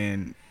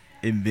recommend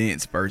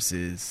events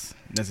versus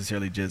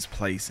necessarily just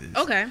places.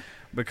 Okay.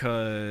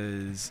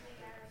 Because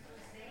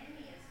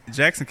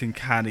Jackson can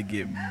kind of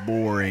get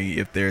boring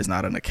if there's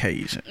not an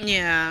occasion.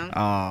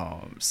 Yeah.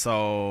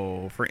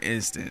 So, for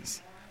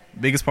instance,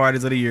 biggest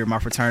parties of the year, my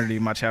fraternity,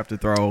 my chapter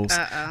throws.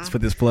 Let's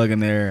put this plug in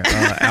there.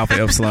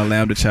 Alpha Epsilon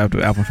Lambda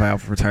chapter, Alpha Phi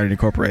Alpha Fraternity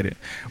Incorporated.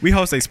 We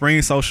host a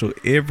spring social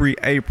every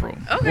April.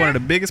 Okay. One of the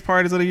biggest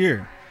parties of the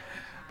year.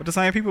 But the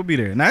same people be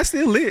there. Now, it's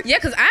still lit. Yeah,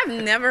 because I've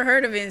never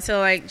heard of it until,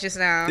 like, just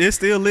now. It's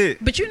still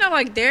lit. But, you know,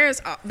 like, there's,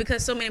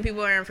 because so many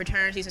people are in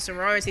fraternities and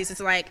sororities, it's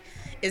like,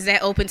 is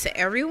that open to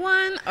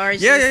everyone or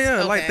just, Yeah.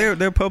 okay. Like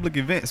they're public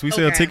events. We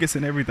sell Okay. tickets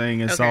and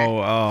everything, and Okay.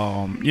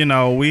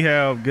 so we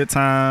have good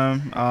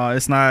time.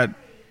 It's not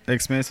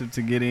expensive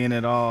to get in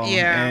at all.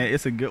 Yeah. And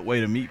it's a good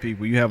way to meet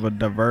people. You have a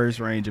diverse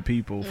range of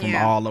people from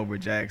Yeah. all over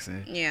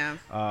Jackson. Yeah.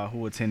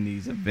 Who attend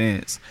these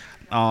events.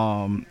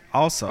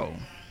 Also,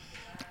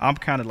 I'm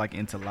kind of like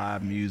into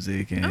live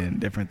music and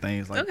different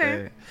things like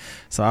Okay. that.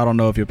 So I don't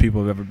know if your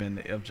people have ever been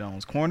to F.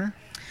 Jones Corner.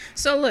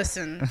 So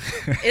listen,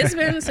 it's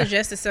been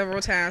suggested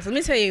several times. Let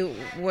me tell you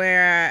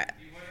where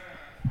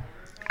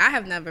I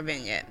have never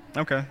been yet,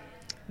 Okay.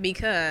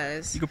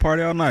 because You can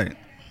party all night.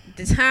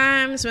 the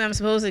times when I'm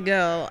supposed to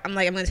go, I'm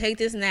like, I'm gonna take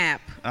this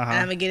nap Uh-huh. and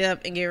I'm gonna get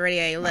up and get ready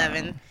at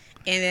 11.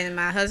 And then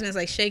my husband's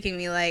like shaking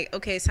me like,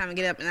 okay, it's time to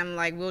get up. And I'm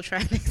like, we'll try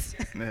next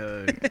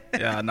time.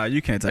 Yeah, no,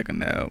 you can't take a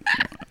nap.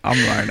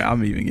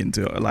 I'm even getting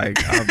to it. Like,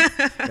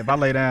 if I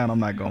lay down, I'm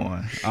not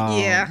going.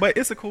 Yeah. But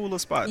it's a cool little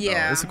spot, though.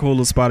 Yeah. It's a cool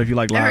little spot if you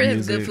like I live heard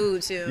it's music. good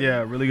food too.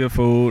 Yeah, really good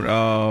food.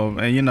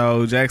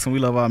 And Jackson, we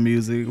love our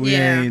music. We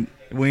Yeah. ain't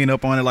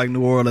up on it like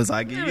New Orleans.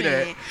 I give you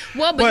that.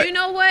 Well, but But- you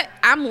know what?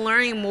 I'm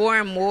learning more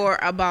and more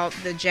about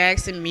the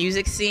Jackson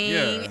music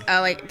scene, Yeah.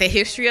 like the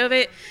history of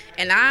it,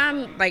 and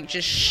I'm like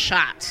just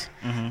shocked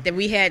that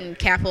we hadn't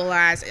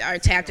capitalized or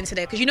tapped into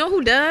that. Because you know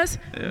who does?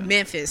 Yeah.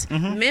 Memphis.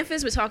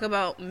 Memphis would talk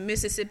about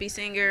Mississippi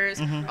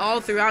singers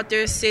all throughout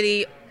their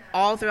city,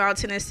 all throughout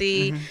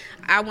Tennessee.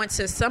 I went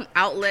to some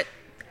outlet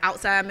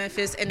outside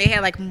Memphis, and they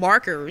had like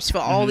markers for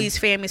all these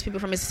famous people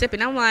from Mississippi,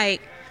 and I'm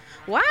like,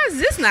 why is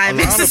this not in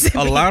Mississippi?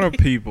 A lot of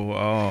people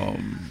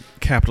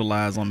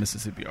capitalize on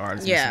Mississippi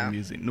artists Yeah. and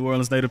music. New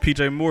Orleans native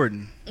PJ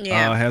Morton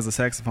Yeah. has a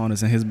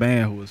saxophonist in his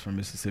band who was from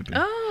Mississippi.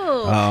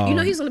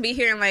 Oh, he's gonna be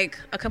here in like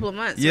a couple of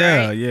months.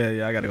 Yeah, right?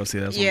 yeah. I gotta go see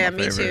that. That's Yeah, one of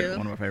my me favorite, too.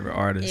 One of my favorite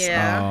artists.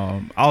 Yeah.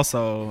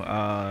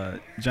 Also,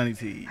 Johnny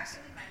T's.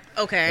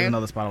 Okay. Is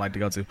another spot I like to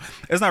go to.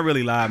 It's not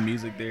really live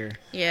music there.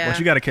 Yeah. But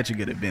you got to catch a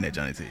good event at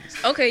Johnny T's.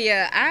 Okay,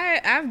 yeah.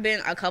 I've been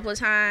a couple of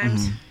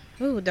times.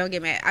 Mm-hmm. Ooh, don't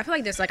get mad. I feel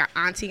like there's like an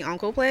auntie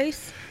uncle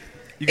place.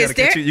 You got to Is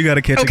there? catch. You got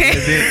to catch Okay. a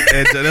good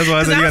event. That's why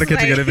I said you got to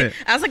catch a good event.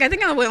 I was like, I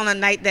think I went on a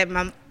night that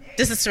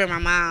this is for my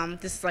mom.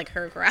 This is like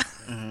her crowd.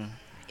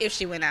 If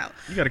she went out.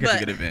 You got to catch a But-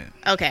 good event.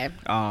 Okay.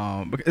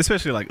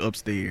 Especially like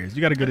upstairs.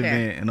 You got a good Okay.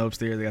 event, and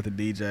upstairs they got the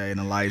DJ and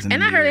the lights and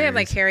And the I heard they have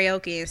like mirrors.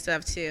 karaoke and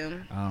stuff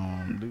too.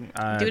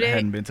 I Do they?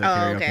 hadn't been to a Oh,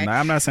 karaoke okay. night.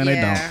 I'm not saying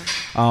Yeah. they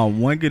don't.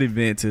 One good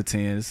event to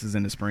attend. This is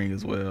in the spring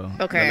as well.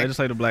 Okay. The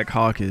Legislative Black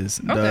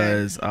Caucus Okay.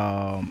 does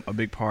a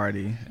big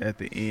party at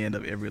the end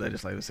of every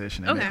legislative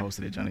session, and they Okay. host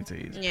it at Johnny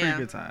T's. Yeah. Pretty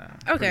good time.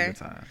 Okay. Pretty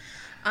good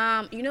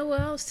time. You know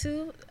what else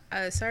too?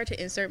 Sorry to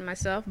insert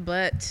myself,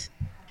 but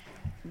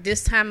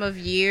this time of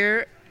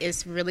year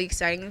is really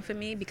exciting for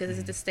me because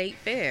it's the state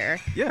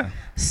fair. Yeah.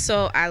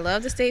 So I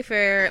love the state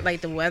fair.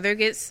 Like the weather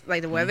is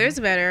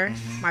better.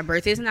 My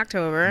birthday's in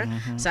October,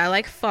 so I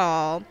like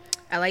fall.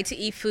 I like to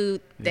eat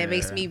food that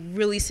makes Yeah. me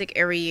really sick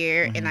every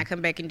year, and I come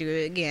back and do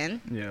it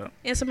again. Yeah.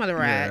 And some other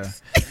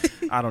rides.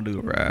 I don't do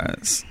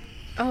rides.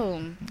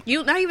 Oh,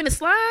 you not even a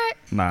slide?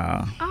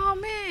 Nah. Oh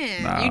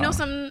man, Nah. you know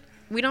something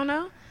we don't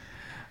know?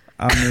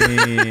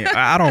 I mean,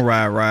 I don't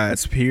ride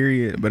rides,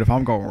 period. But if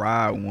I'm gonna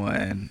ride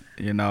one,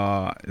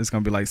 it's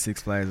gonna be like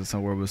Six Flags or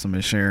somewhere with some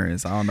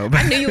insurance. I don't know.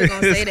 I knew you were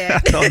gonna say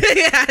that.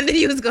 I knew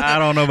you was gonna. I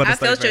don't know about the I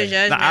felt state your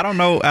fair. judgment. Nah, I don't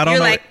know. I don't You're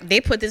know. like, they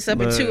put this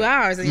up in But, 2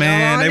 hours, and man,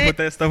 y'all on they it? put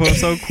that stuff up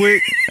so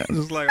quick. I was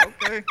just like,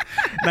 okay.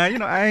 Now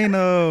I ain't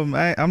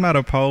I'm not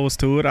opposed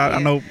to it. I Yeah.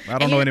 know I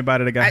don't And know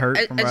anybody that got hurt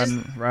I from just-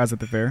 riding rides at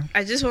the fair.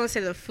 I just want to say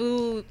the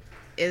food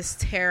is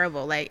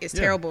terrible. Like, it's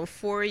Yeah. terrible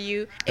for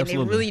you, and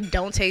Absolutely. they really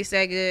don't taste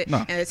that good.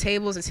 No. And the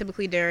tables are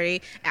typically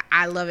dirty. And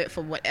I love it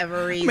for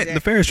whatever I reason. mean,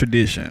 the fair is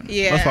tradition.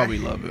 Yeah. That's why we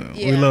love it.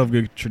 We Yeah. love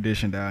good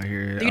tradition down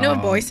here. Do you know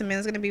Boyz II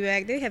Men's gonna be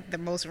back? They have the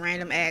most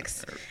random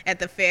acts at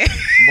the fair.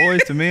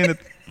 Boys to Men.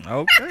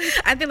 Okay.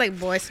 I think like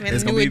Boyz II Men's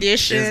It's New gonna be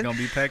Edition It's gonna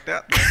be packed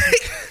out.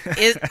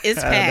 it's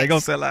packed. They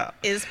gonna sell out.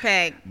 It's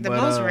packed. The But,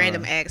 most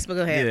random acts. But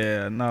go ahead.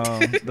 Yeah, no,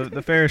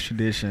 the fair is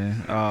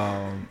tradition.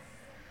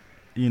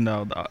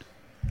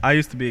 I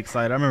used to be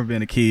excited. I remember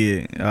being a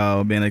kid,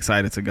 being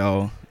excited to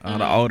go.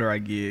 The older I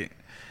get,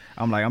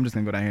 I'm like, I'm just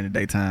gonna go down here in the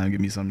daytime,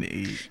 get me something to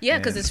eat. Yeah,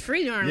 because And- it's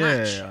free during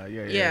lunch.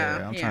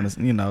 Yeah. I'm trying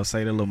to,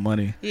 save a little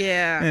money.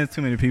 Yeah. And it's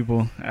too many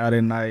people out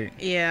at night.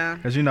 Yeah.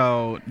 Because,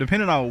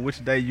 depending on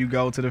which day you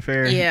go to the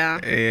fair, Yeah.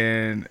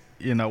 and,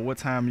 what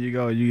time you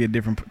go, you get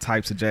different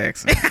types of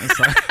Jackson. And,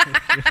 so,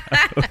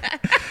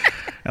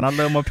 and I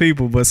love my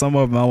people, but some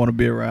of them I want to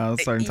be around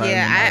certain times.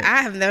 Yeah,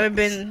 I have never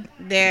been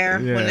there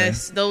when Yeah.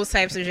 there's those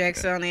types of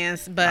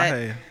Jacksonians, but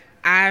I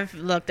I've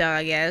lucked out,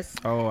 I guess.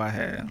 I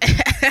have.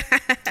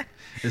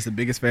 It's the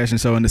biggest fashion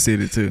show in the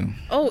city, too.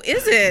 Oh,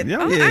 is it? Yeah,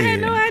 Oh, yeah. I had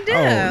no idea.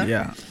 Oh,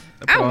 yeah.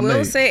 They I put on will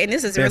they say, and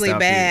this is best really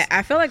bad, outfits.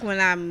 I feel like when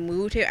I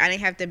moved here, I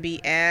didn't have to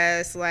be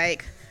as,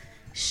 like,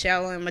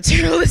 shallow and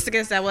materialistic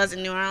as I was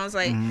in New Orleans.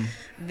 Like,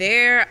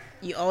 there,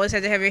 you always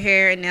had to have your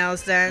hair and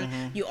nails done.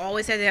 You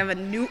always had to have a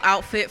new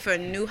outfit for a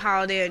new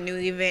holiday, a new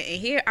event. And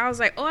here, I was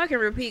like, oh, I can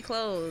repeat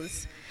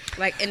clothes.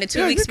 Like in the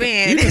 2 week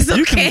span, it's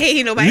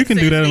okay. Nobody. You can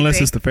do that anything.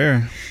 unless it's the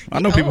fair. I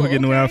know people who get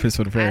new okay. outfits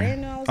for the fair. I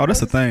didn't know. Oh, that's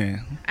the thing.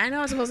 I know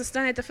I was supposed to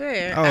stunt at the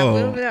fair.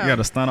 Oh, you got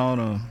to stunt on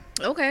them.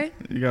 Okay.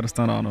 You got to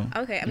stunt on them.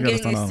 Okay, I'm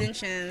getting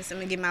extensions. I'm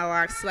gonna get my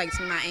locks like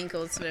to my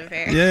ankles for the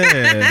fair.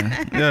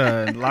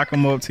 Yeah. Lock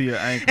them up to your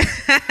ankles.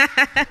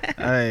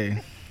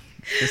 Hey,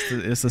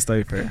 it's the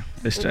state fair.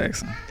 It's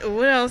Jackson.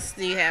 What else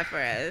do you have for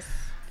us?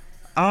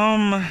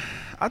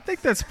 I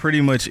think that's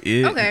pretty much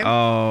it. Okay.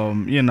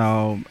 You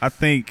know,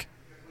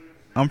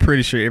 I'm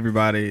pretty sure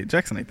everybody.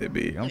 Jackson ain't that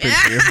big. I'm pretty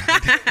sure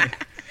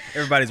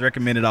everybody's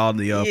recommended all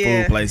the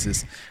food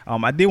places.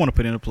 I did want to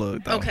put in a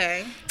plug though.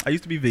 Okay. I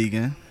used to be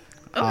vegan.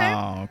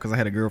 Okay. Because I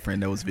had a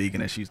girlfriend that was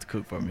vegan and she used to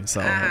cook for me.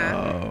 So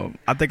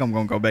I think I'm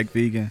gonna go back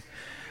vegan.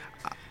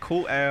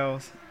 Cool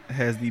Al's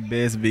has the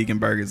best vegan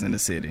burgers in the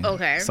city.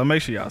 Okay. So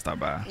make sure y'all stop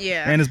by.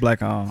 Yeah. And it's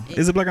black owned.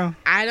 Is it black owned?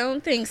 I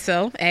don't think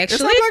so.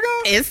 Actually,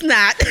 it's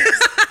not black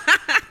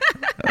it's not.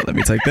 Let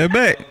me take that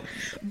back.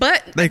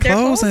 But They they're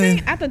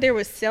closing. I thought they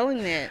were selling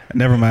it.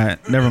 Never mind,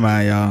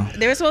 y'all.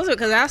 They were supposed to,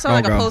 because I saw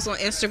like Don't a go. post on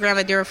Instagram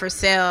that they were for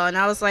sale, and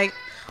I was like,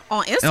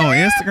 on Instagram. On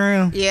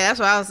Instagram. Yeah, that's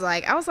what I was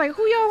like.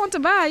 Who y'all want to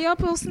buy? Y'all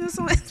posting this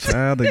on Instagram?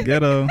 Child, the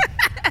ghetto.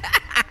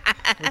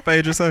 What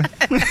Phaedra say?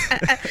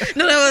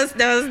 No, that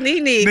was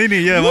Nene.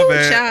 Nene, yeah, my Woo,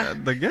 bad.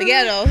 child. The The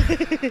ghetto.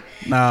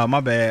 Nah, my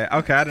bad.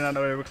 Okay, I did not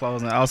know they were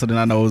closing. I also did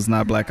not know it was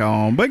not black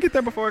owned. But get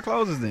there before it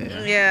closes then.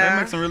 Yeah.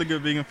 They make some really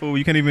good vegan food.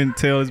 You can't even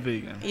tell it's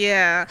vegan.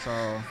 Yeah.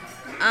 So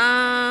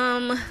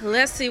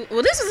Let's see.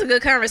 Well, this was a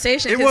good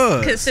conversation. It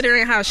was.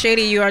 Considering how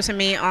shady you are to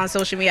me on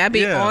social media. I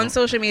be on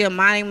social media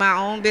minding my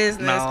own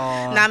business,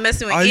 not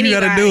messing with anybody.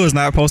 All you gotta do is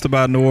not post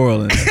about New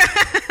Orleans.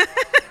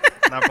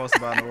 Not post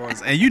about New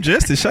Orleans. And you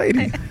just as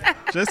shady.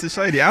 Just as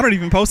shady. I don't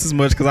even post as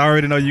much because I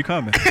already know you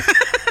coming.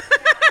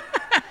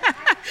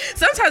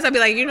 Sometimes I'll be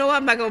like, you know what?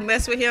 I'm not going to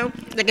mess with him.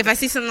 Like, if I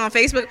see something on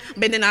Facebook,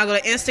 but then I'll go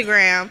to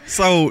Instagram.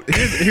 So,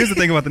 here's the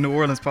thing about the New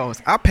Orleans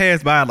post. I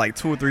passed by like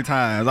 2 or 3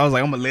 times. I was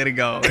like, I'm going to let it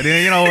go. And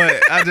then, you know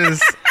what?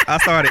 I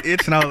started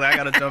itching. I was like, I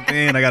got to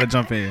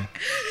jump in.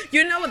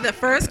 You know what? The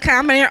first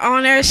commenter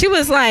on there, she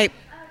was like,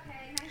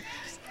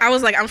 I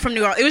was like, I'm from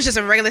New Orleans. It was just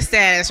a regular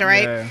status,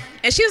 right? Yeah.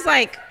 And she was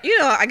like, you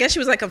know, I guess she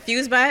was like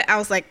confused by it. I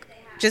was like,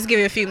 just give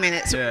it a few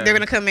minutes. Yeah. They're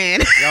going to come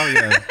in. Oh,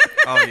 yeah.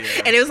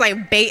 And it was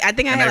like bait. I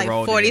think I had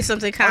like 40 in.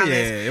 something comments. Oh,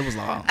 yeah, it was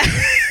long.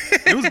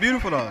 It was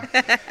beautiful though.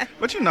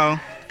 But you know,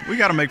 we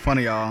gotta make fun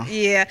of y'all.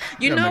 Yeah.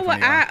 You know what?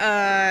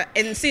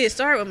 And see, it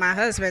started with my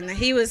husband.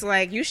 He was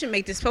like, you should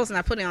make this post, and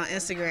I put it on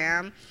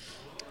Instagram.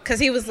 Cause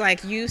he was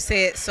like, you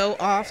say it so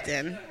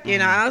often. You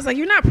know, I was like,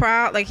 you're not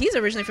proud. Like, he's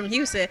originally from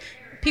Houston.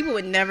 People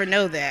would never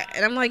know that.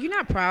 And I'm like, you're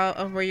not proud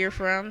of where you're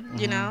from,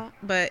 you know?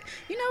 But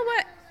you know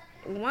what?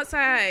 Once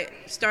I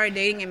started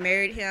dating and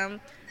married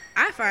him,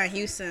 I find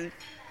Houston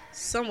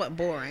somewhat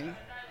boring.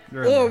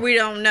 Really? Or we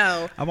don't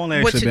know. I've only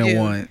actually been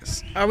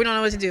once. Or we don't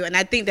know what to do. And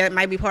I think that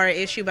might be part of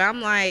the issue. But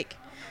I'm like,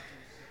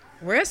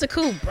 where's the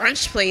cool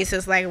brunch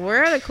places? Like,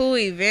 where are the cool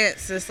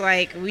events? It's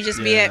like, we just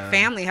be at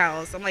family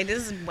house. I'm like,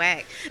 this is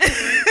whack.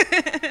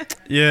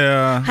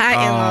 Yeah. Hi,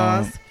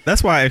 in-laws.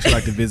 That's why I actually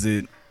like to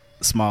visit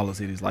smaller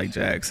cities like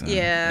Jackson.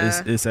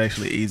 Yeah. It's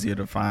actually easier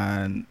to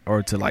find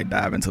or to like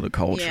dive into the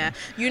culture. Yeah.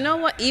 You know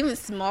what? Even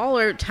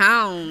smaller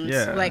towns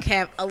like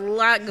have a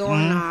lot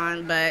going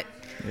on, but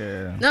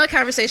another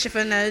conversation for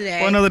another day.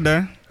 For another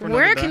day.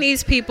 Where can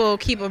these people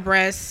keep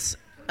abreast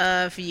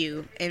of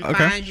you and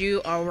find you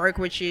or work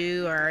with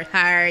you or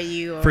hire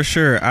you? Or... For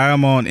sure. I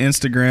am on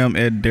Instagram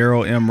at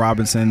Darrell M.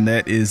 Robinson.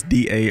 That is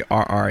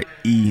Darrell.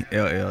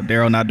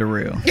 Darrell, not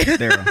Darrell.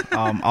 Darrell.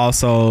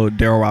 Also,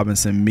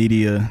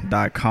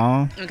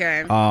 DarrellRobinsonMedia.com.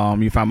 Okay.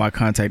 You find my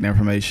contact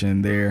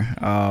information there.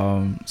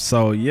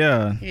 So,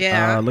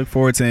 yeah. Look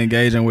forward to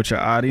engaging with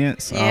your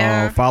audience.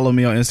 Yeah. Follow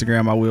me on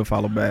Instagram. I will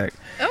follow back.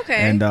 Okay.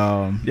 And,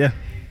 yeah.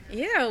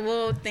 Yeah,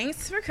 well,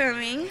 thanks for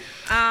coming.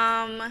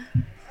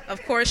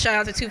 Of course, shout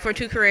out to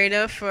 242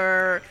 Creative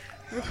for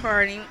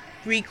recording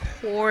me.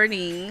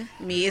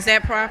 Is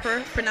that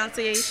proper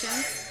pronunciation?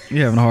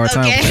 You're having a hard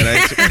time with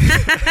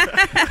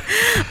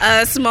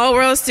that, Small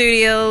World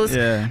Studios.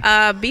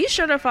 Yeah. Be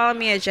sure to follow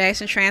me at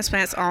Jackson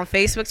Transplants on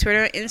Facebook,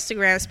 Twitter, and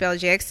Instagram, spell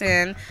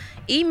Jackson.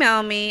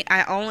 Email me.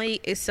 I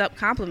only accept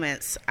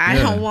compliments. I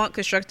don't want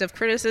constructive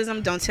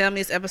criticism. Don't tell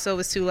me this episode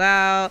was too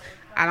loud.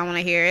 I don't want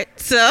to hear it.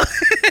 So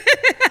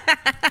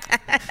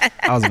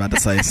I was about to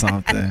say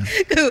something.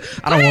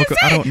 I don't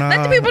know.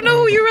 Let the people know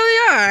who you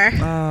really are.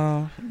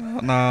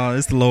 No,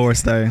 it's the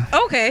Lord's Day.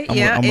 Okay,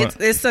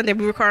 it's Sunday.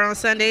 We record on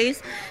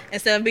Sundays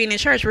instead of being in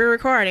church. We're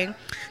recording.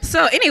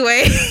 So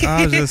anyway,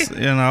 I was just,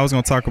 I was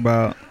gonna talk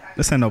about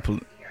this. Ain't no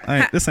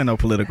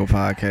political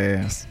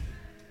podcast.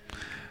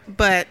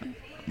 But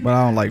I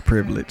don't like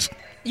privilege.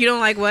 You don't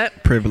like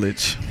what?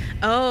 Privilege.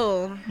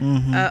 Oh.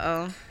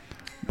 Uh-oh.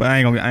 But I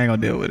ain't gonna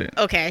deal with it.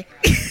 Okay.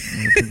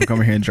 People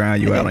come here and drown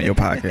you out on your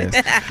podcast.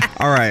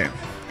 All right.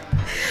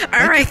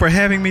 Thank you for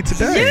having me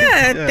today.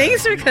 Yeah,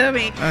 thanks for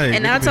coming. Hey,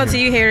 and I'll talk to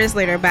you here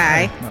later.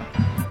 Bye.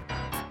 Bye.